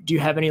 Do you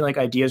have any like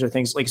ideas or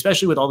things, like,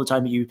 especially with all the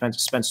time that you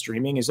spent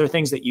streaming? Is there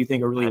things that you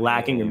think are really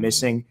lacking or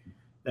missing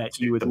that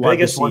you would love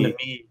to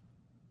see?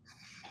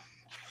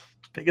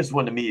 Biggest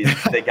one to me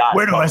is they got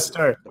where do I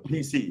start? The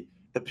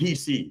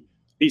PC.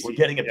 We're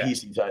getting a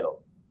PC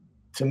title.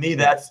 To me,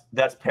 that's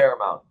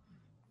paramount.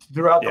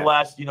 Throughout the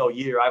last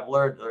year, I've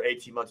learned, or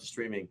 18 months of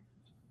streaming,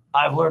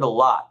 I've learned a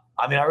lot.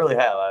 I mean, I really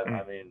have.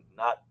 I mean,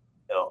 not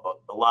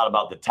a lot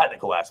about the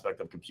technical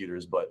aspect of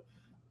computers, but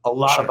a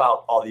lot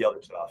about all the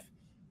other stuff.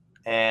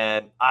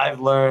 And I've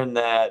learned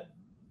that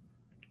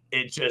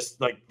it just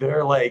like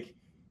they're like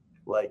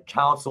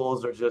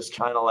consoles are just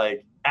kind of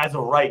like, as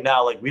of right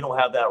now, like we don't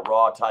have that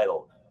raw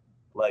title.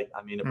 Like,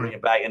 I mean, to bring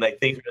it back, and like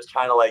things are just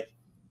kind of like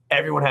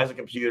everyone has a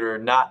computer.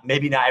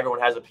 Maybe not everyone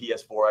has a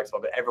PS4, Xbox,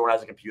 but everyone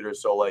has a computer.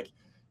 So like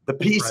the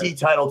PC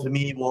title to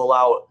me will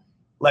allow.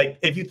 Like,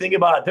 if you think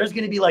about it, there's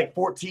going to be like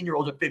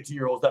 14-year-olds or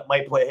 15-year-olds that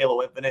might play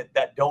Halo Infinite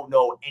that don't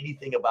know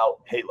anything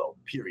about Halo,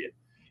 period.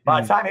 By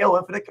the time Halo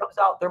Infinite comes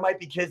out, there might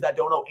be kids that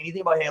don't know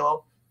anything about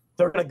Halo.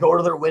 They're going to go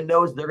to their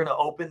Windows. They're going to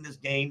open this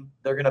game.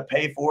 They're going to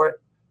pay for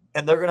it.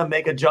 And they're going to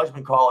make a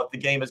judgment call if the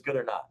game is good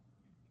or not.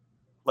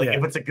 Like,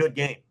 if it's a good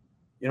game.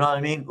 You know what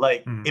I mean?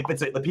 Like, if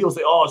it's the people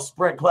say, oh,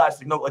 Sprint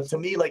Classic. No, like, to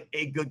me, like,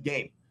 a good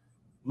game.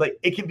 Like,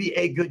 it can be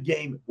a good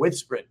game with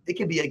Sprint. It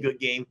can be a good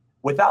game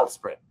without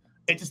Sprint.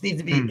 It just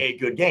needs to be a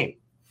good game,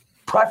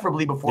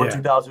 preferably before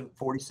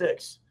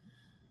 2046.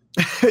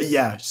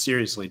 Yeah,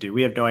 seriously, dude.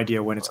 We have no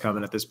idea when it's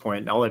coming at this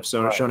point. All they've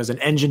shown is an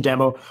engine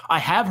demo. I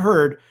have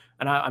heard,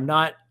 and I'm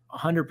not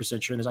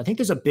 100% sure in this, I think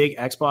there's a big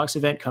Xbox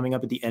event coming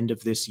up at the end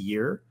of this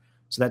year.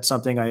 So that's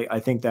something I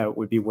think that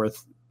would be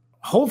worth.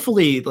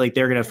 Hopefully, like,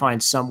 they're going to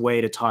find some way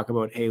to talk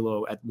about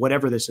Halo at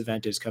whatever this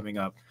event is coming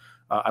up.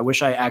 I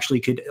wish I actually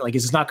could, like,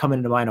 it's not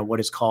coming to mind on what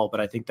it's called, but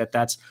I think that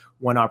that's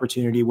one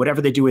opportunity.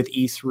 Whatever they do with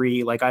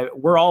E3, like,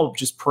 we're all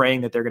just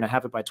praying that they're going to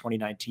have it by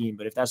 2019.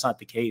 But if that's not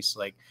the case,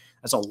 like,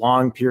 that's a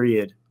long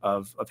period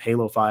of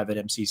Halo 5 at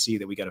MCC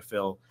that we got to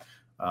fill.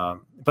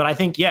 But I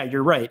think, yeah,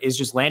 you're right. Is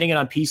just landing it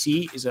on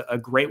PC is a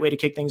great way to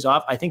kick things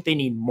off. I think they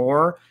need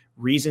more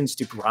reasons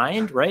to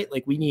grind, right?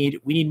 Like, we need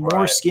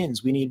more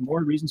skins. We need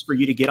more reasons for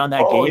you to get on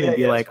that game and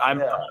be like,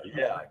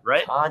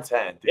 right?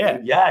 Content.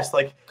 Dude. Yes.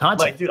 Like, content.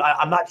 Like, dude,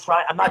 I'm not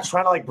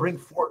trying to like bring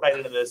Fortnite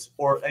into this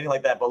or anything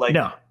like that, but like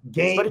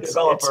game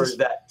developers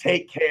that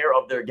take care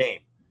of their game.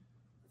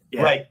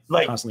 Yeah,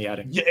 like constantly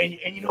adding.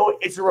 And you know,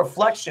 it's a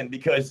reflection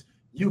because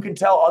you can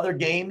tell other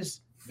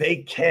games they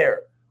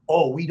care.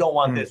 Oh, we don't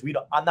want this.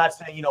 I'm not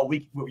saying,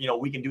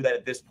 we can do that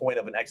at this point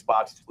of an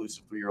Xbox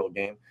exclusive 3-year-old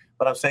game,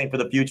 but I'm saying for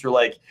the future,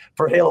 like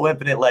for Halo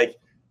Infinite, like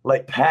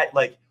Pat,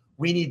 like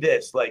we need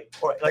this,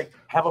 or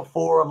have a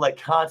forum like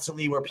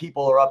constantly where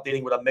people are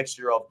updating with a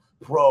mixture of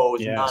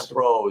pros,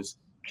 non-pros,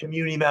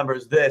 community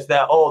members, this,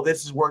 that. Oh,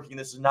 this is working.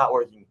 This is not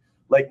working.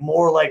 Like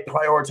more like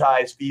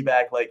prioritized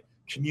feedback, like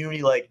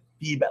community, like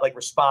feedback, like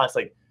response,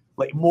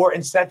 like more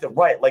incentive.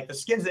 Right. Like the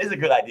skins is a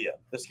good idea.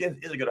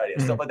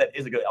 Stuff like that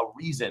is a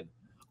reason.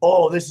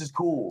 Oh, this is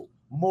cool.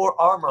 More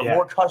armor,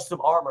 more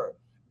custom armor.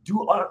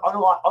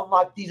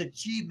 Unlock these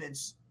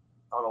achievements.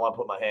 I don't know why I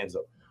put my hands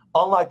up.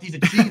 Unlock these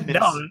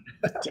achievements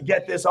to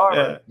get this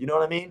armor. You know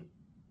what I mean?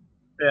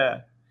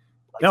 Yeah.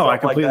 No, I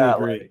completely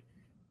agree.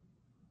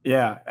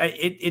 Yeah.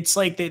 It's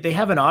like they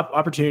have an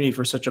opportunity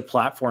for such a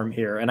platform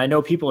here. And I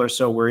know people are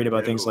so worried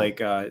about things like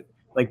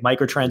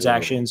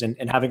microtransactions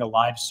and having a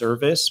live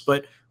service,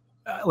 but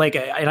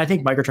and I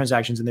think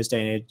microtransactions in this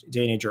day and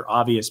age are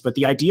obvious, but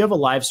the idea of a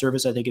live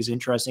service I think is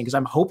interesting because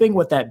I'm hoping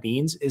what that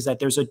means is that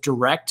there's a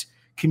direct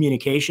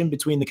communication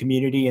between the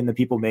community and the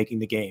people making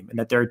the game, and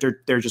that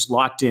they're just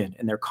locked in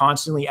and they're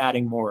constantly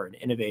adding more and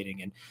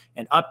innovating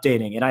and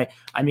updating. And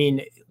I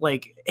mean,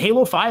 like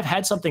Halo 5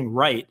 had something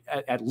right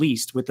at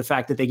least with the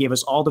fact that they gave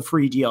us all the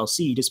free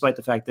DLC, despite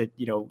the fact that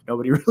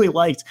nobody really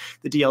liked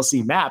the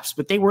DLC maps,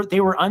 but they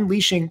were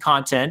unleashing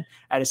content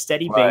at a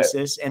steady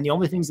basis, and the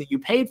only things that you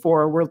paid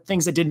for were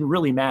things that didn't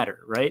really matter,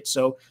 right?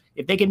 So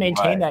if they can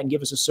maintain that and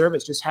give us a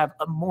service, just have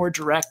a more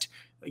direct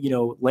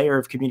layer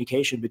of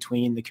communication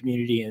between the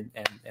community and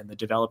the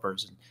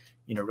developers,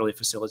 and really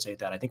facilitate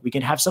that, I think we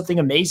can have something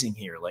amazing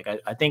here. Like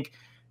I think,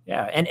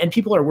 yeah, and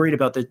people are worried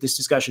about this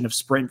discussion of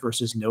sprint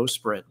versus no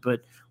sprint,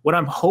 but what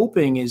I'm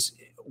hoping is,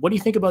 what do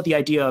you think about the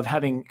idea of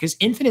having, because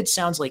Infinite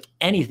sounds like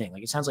anything,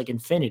 like it sounds like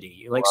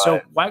infinity,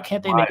 so why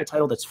can't they make a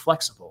title that's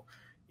flexible?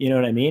 You know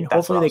what I mean?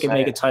 Hopefully they can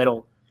make a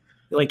title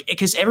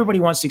because everybody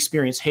wants to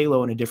experience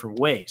Halo in a different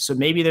way. So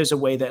maybe there's a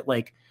way that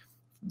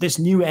this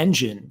new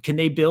engine, can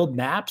they build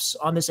maps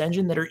on this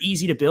engine that are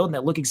easy to build and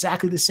that look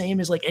exactly the same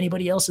as like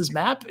anybody else's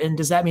map? And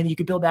does that mean that you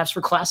can build maps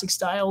for classic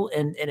style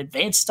and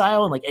advanced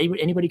style, and like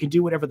anybody can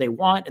do whatever they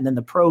want, and then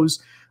the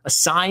pros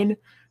assign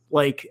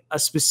like a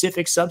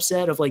specific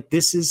subset of like,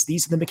 these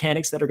are the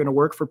mechanics that are going to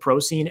work for pro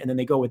scene. And then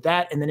they go with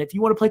that. And then if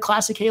you want to play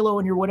classic Halo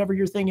and whatever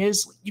your thing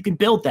is, you can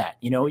build that,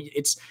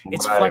 it's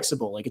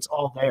flexible. Like it's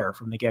all there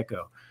from the get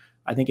go.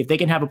 I think if they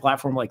can have a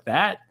platform like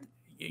that,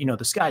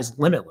 the sky's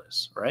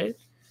limitless. Right.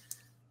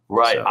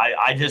 Right. So.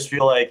 I just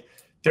feel like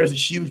there's a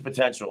huge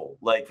potential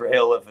like for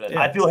Halo Infinite.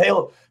 Yeah. I feel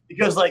Halo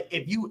because like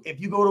if you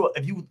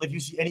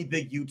see any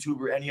big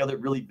YouTuber, any other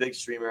really big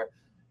streamer,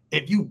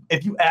 if you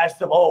ask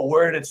them, oh,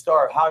 where did it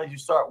start? How did you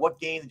start? What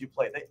game did you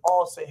play? They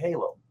all say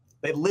Halo.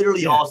 They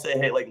literally all say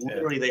Halo. Like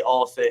literally they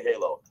all say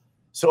Halo.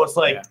 So it's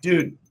like,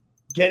 dude,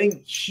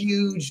 getting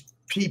huge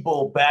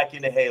people back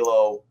into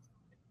Halo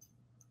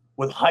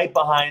with hype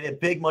behind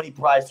it, big money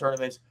prize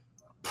tournaments,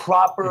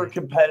 proper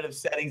competitive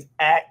settings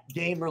at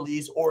game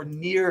release or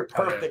near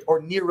perfect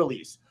or near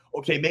release.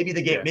 Okay, maybe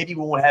the game, maybe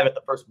we won't have it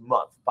the first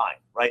month. Fine,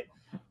 right?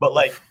 But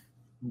like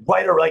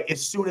right or like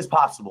as soon as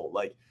possible.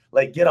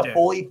 Like get a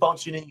fully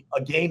functioning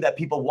a game that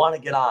people want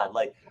to get on.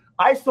 Like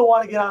I still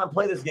want to get on and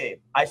play this game.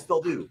 I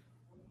still do.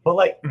 But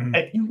like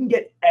if you can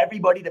get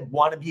everybody to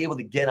want to be able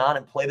to get on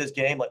and play this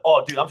game, like,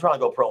 oh dude, I'm trying to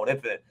go pro in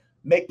Infinite.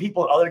 Make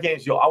people in other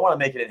games, I want to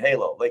make it in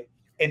Halo. Like,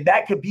 and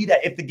that could be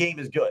that if the game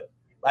is good.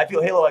 I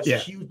feel Halo has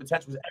huge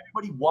potential because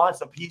everybody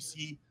wants a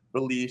PC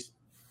released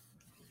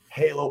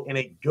Halo in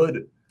a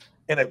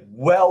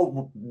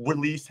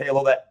well-released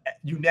Halo that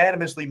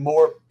unanimously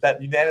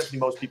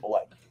most people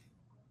like.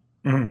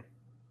 Mm-hmm.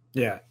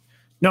 Yeah.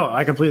 No,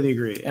 I completely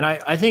agree. And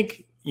I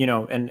think,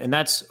 and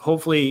that's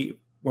hopefully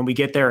when we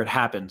get there, it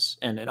happens.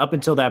 And up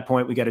until that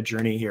point, we got a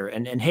journey here.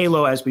 And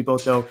Halo, as we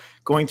both know,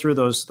 going through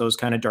those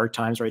kind of dark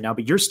times right now,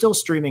 but you're still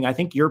streaming. I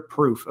think you're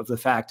proof of the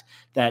fact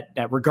that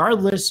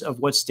regardless of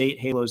what state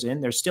Halo's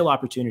in, there's still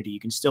opportunity. You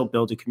can still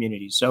build a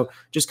community. So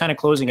just kind of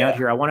closing out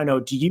here, I want to know,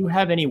 do you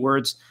have any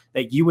words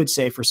that you would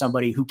say for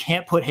somebody who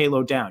can't put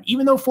Halo down?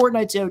 Even though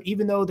Fortnite's out,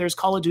 even though there's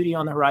Call of Duty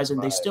on the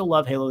horizon, they still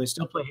love Halo. They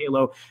still play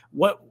Halo.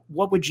 What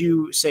would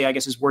you say, I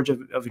guess, as words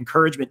of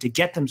encouragement to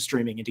get them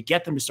streaming and to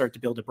get them to start to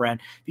build a brand?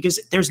 Because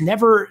there's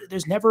never,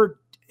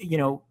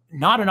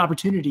 not an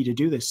opportunity to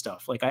do this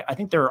stuff. Like I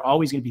think there are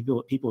always going to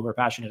be people who are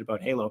passionate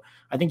about Halo.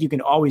 I think you can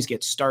always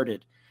get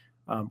started.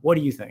 What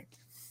do you think?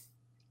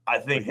 I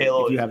think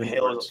Halo is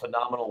a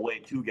phenomenal way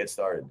to get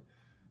started.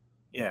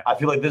 Yeah. I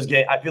feel like this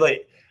game, I feel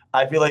like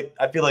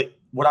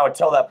what I would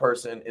tell that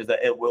person is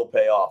that it will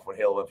pay off when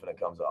Halo Infinite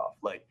comes off.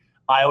 Like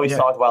I always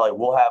talked about, like,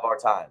 we'll have our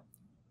time.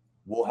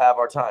 We'll have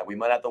our time. We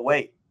might have to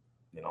wait,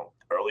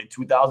 early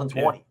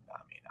 2020. I mean,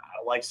 I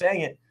don't like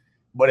saying it,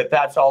 but if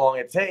that's how long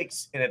it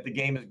takes and if the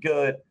game is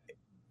good,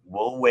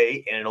 we'll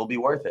wait and it'll be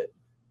worth it.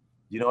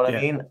 You know what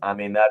I mean? I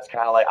mean, that's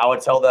kind of like, I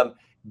would tell them,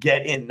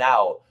 get in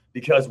now,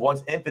 because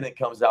once Infinite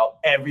comes out,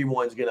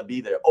 everyone's going to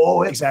be there.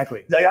 Oh,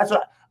 exactly. Like, that's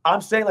what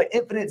I'm saying. Like,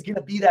 Infinite's going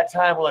to be that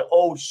time where like,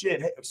 oh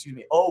shit,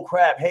 oh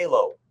crap,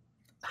 Halo.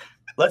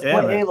 Let's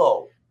play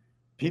Halo.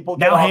 People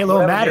now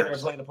Halo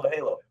matters. Playing to play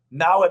Halo.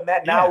 Now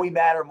we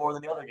matter more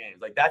than the other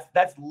games. Like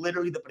that's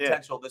literally the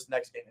potential this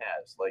next game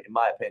has, like, in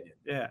my opinion.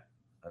 Yeah.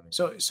 I mean,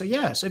 so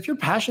if you're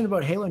passionate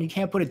about Halo and you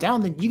can't put it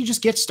down, then you can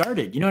just get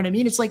started. You know what I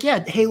mean? It's like,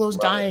 Halo's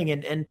dying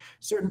and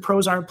certain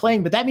pros aren't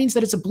playing, but that means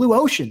that it's a blue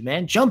ocean,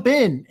 man. Jump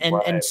in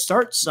and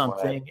start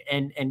something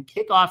and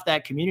kick off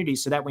that community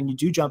so that when you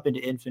do jump into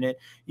Infinite,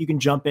 you can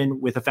jump in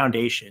with a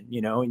foundation,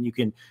 and you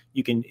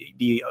can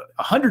be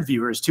 100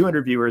 viewers,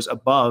 200 viewers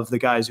above the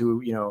guys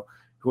who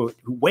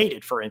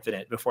waited for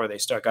Infinite before they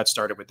got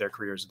started with their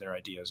careers and their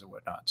ideas and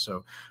whatnot.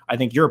 So I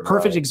think you're a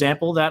perfect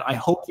example of that. I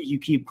hope that you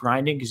keep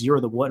grinding because you're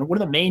one of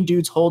the main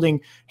dudes holding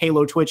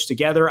Halo Twitch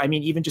together. I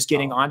mean, even just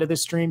getting onto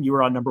this stream, you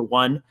were on number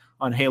 1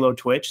 on Halo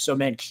Twitch. So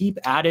man, keep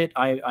at it.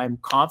 I'm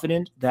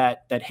confident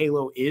that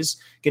Halo is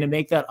going to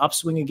make that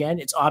upswing again.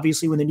 It's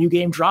obviously when the new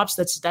game drops,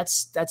 that's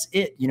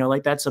it.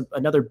 Like that's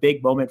another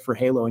big moment for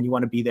Halo, and you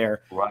want to be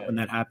there when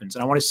that happens.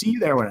 And I want to see you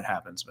there when it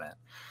happens, man.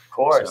 Of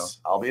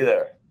course, I'll be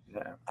there.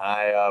 Yeah.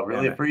 I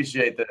really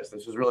appreciate this.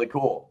 This was really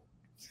cool.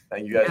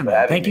 Thank you guys for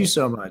having me. Thank you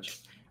so much.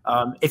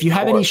 If you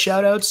have any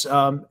shout outs,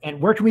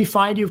 and where can we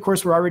find you? Of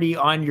course, we're already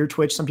on your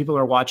Twitch. Some people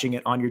are watching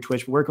it on your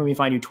Twitch, but where can we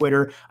find you?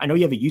 Twitter. I know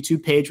you have a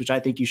YouTube page, which I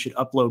think you should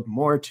upload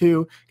more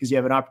to because you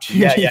have an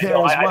opportunity there as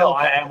well. I know.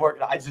 I am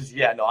working.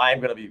 I'm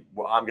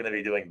going to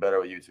be doing better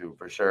with YouTube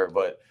for sure.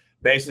 But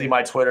basically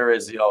my Twitter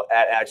is,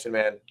 at Action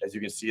Man, as you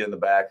can see in the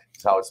back.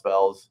 That's how it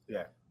spells.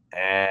 Yeah.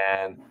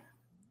 And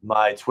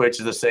my Twitch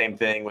is the same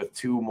thing with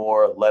 2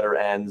 more letter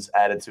N's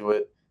added to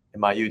it. And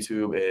my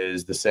YouTube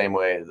is the same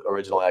way,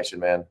 Original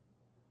Action Man.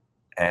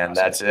 And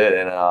that's it.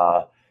 And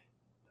I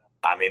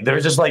mean,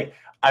 there's just like,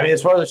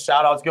 as far as the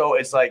shout outs go,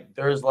 it's like,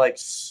 there's like,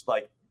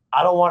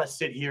 I don't want to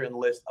sit here and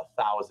list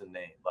 1,000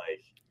 names.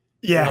 Like,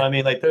 you know what I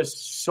mean? Like, there's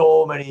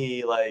so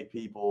many like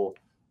people,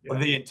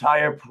 the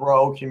entire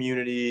pro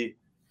community,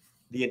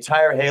 the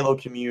entire Halo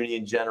community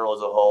in general as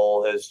a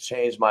whole has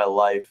changed my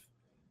life.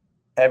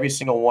 Every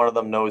single one of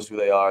them knows who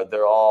they are.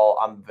 They're all.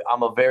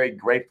 I'm a very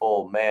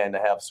grateful man to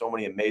have so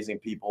many amazing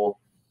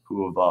people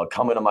who have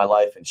come into my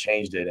life and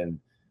changed it, and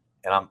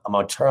I'm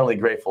eternally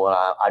grateful. And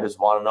I just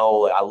want to know,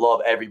 like, I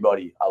love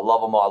everybody. I love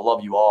them all. I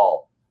love you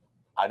all.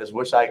 I just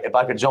wish if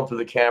I could jump through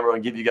the camera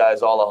and give you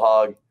guys all a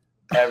hug.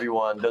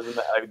 Everyone,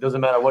 it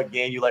doesn't matter what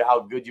game you like, how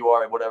good you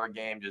are at whatever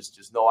game.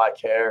 Just know I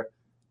care,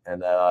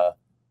 and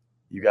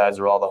you guys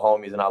are all the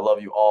homies, and I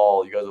love you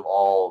all. You guys have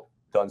all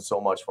done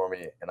so much for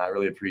me, and I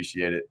really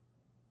appreciate it.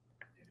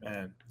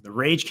 Man, the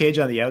rage cage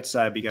on the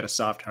outside, but you got a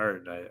soft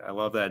heart. I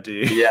love that,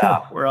 dude.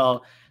 Yeah. We're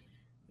all,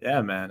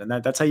 yeah, man. And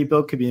that's how you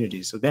build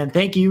communities. So, Ben,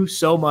 thank you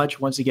so much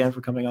once again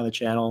for coming on the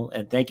channel.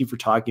 And thank you for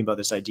talking about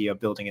this idea of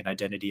building an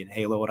identity in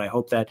Halo. And I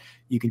hope that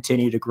you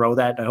continue to grow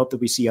that. And I hope that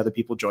we see other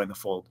people join the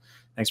fold.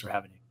 Thanks for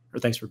having me. Or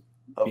thanks for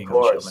being on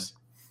the show, man.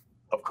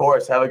 Of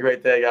course. Have a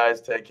great day,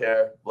 guys. Take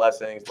care.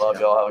 Blessings.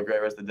 Love y'all. Have a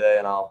great rest of the day.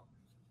 And I'll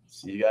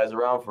see you guys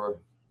around for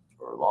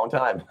a long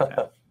time.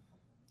 Yeah.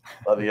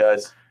 Love you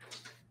guys.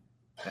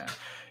 Yeah.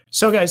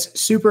 So guys,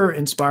 super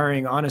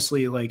inspiring,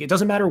 honestly. Like, it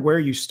doesn't matter where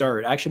you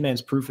start. Action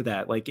Man's proof of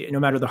that. Like,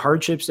 no matter the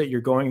hardships that you're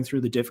going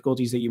through, the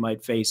difficulties that you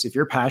might face, if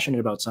you're passionate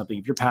about something,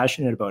 if you're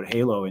passionate about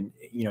Halo and,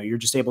 you know, you're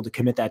just able to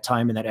commit that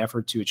time and that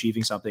effort to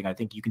achieving something, I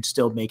think you can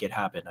still make it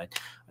happen.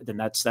 Then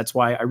that's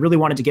why I really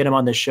wanted to get him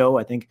on this show.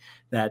 I think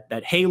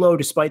that Halo,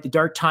 despite the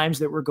dark times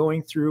that we're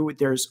going through,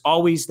 there's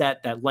always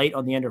that light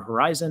on the end of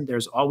horizon.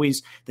 There's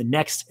always the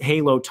next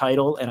Halo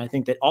title. And I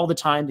think that all the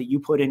time that you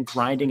put in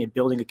grinding and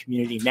building a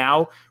community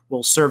now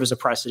will serve as a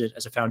precedent,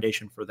 as a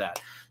foundation for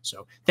that.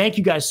 So thank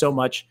you guys so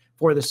much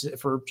for this,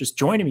 for just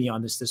joining me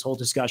on this whole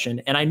discussion.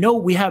 And I know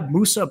we have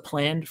Musa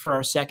planned for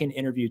our second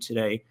interview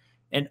today,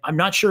 and I'm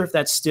not sure if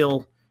that's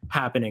still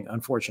happening,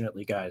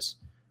 unfortunately, guys.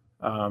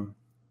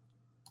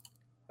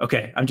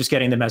 Okay, I'm just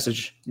getting the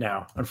message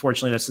now.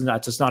 Unfortunately,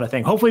 that's not a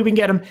thing. Hopefully we can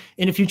get him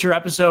in a future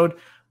episode.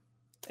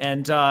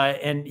 And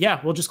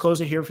yeah, we'll just close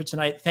it here for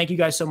tonight. Thank you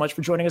guys so much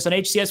for joining us on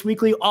HCS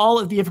Weekly. All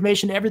of the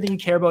information, everything you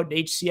care about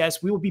in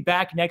HCS. We will be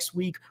back next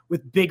week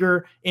with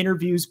bigger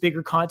interviews,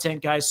 bigger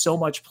content, guys. So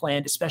much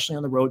planned, especially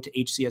on the road to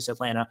HCS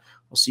Atlanta.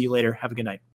 We'll see you later. Have a good night.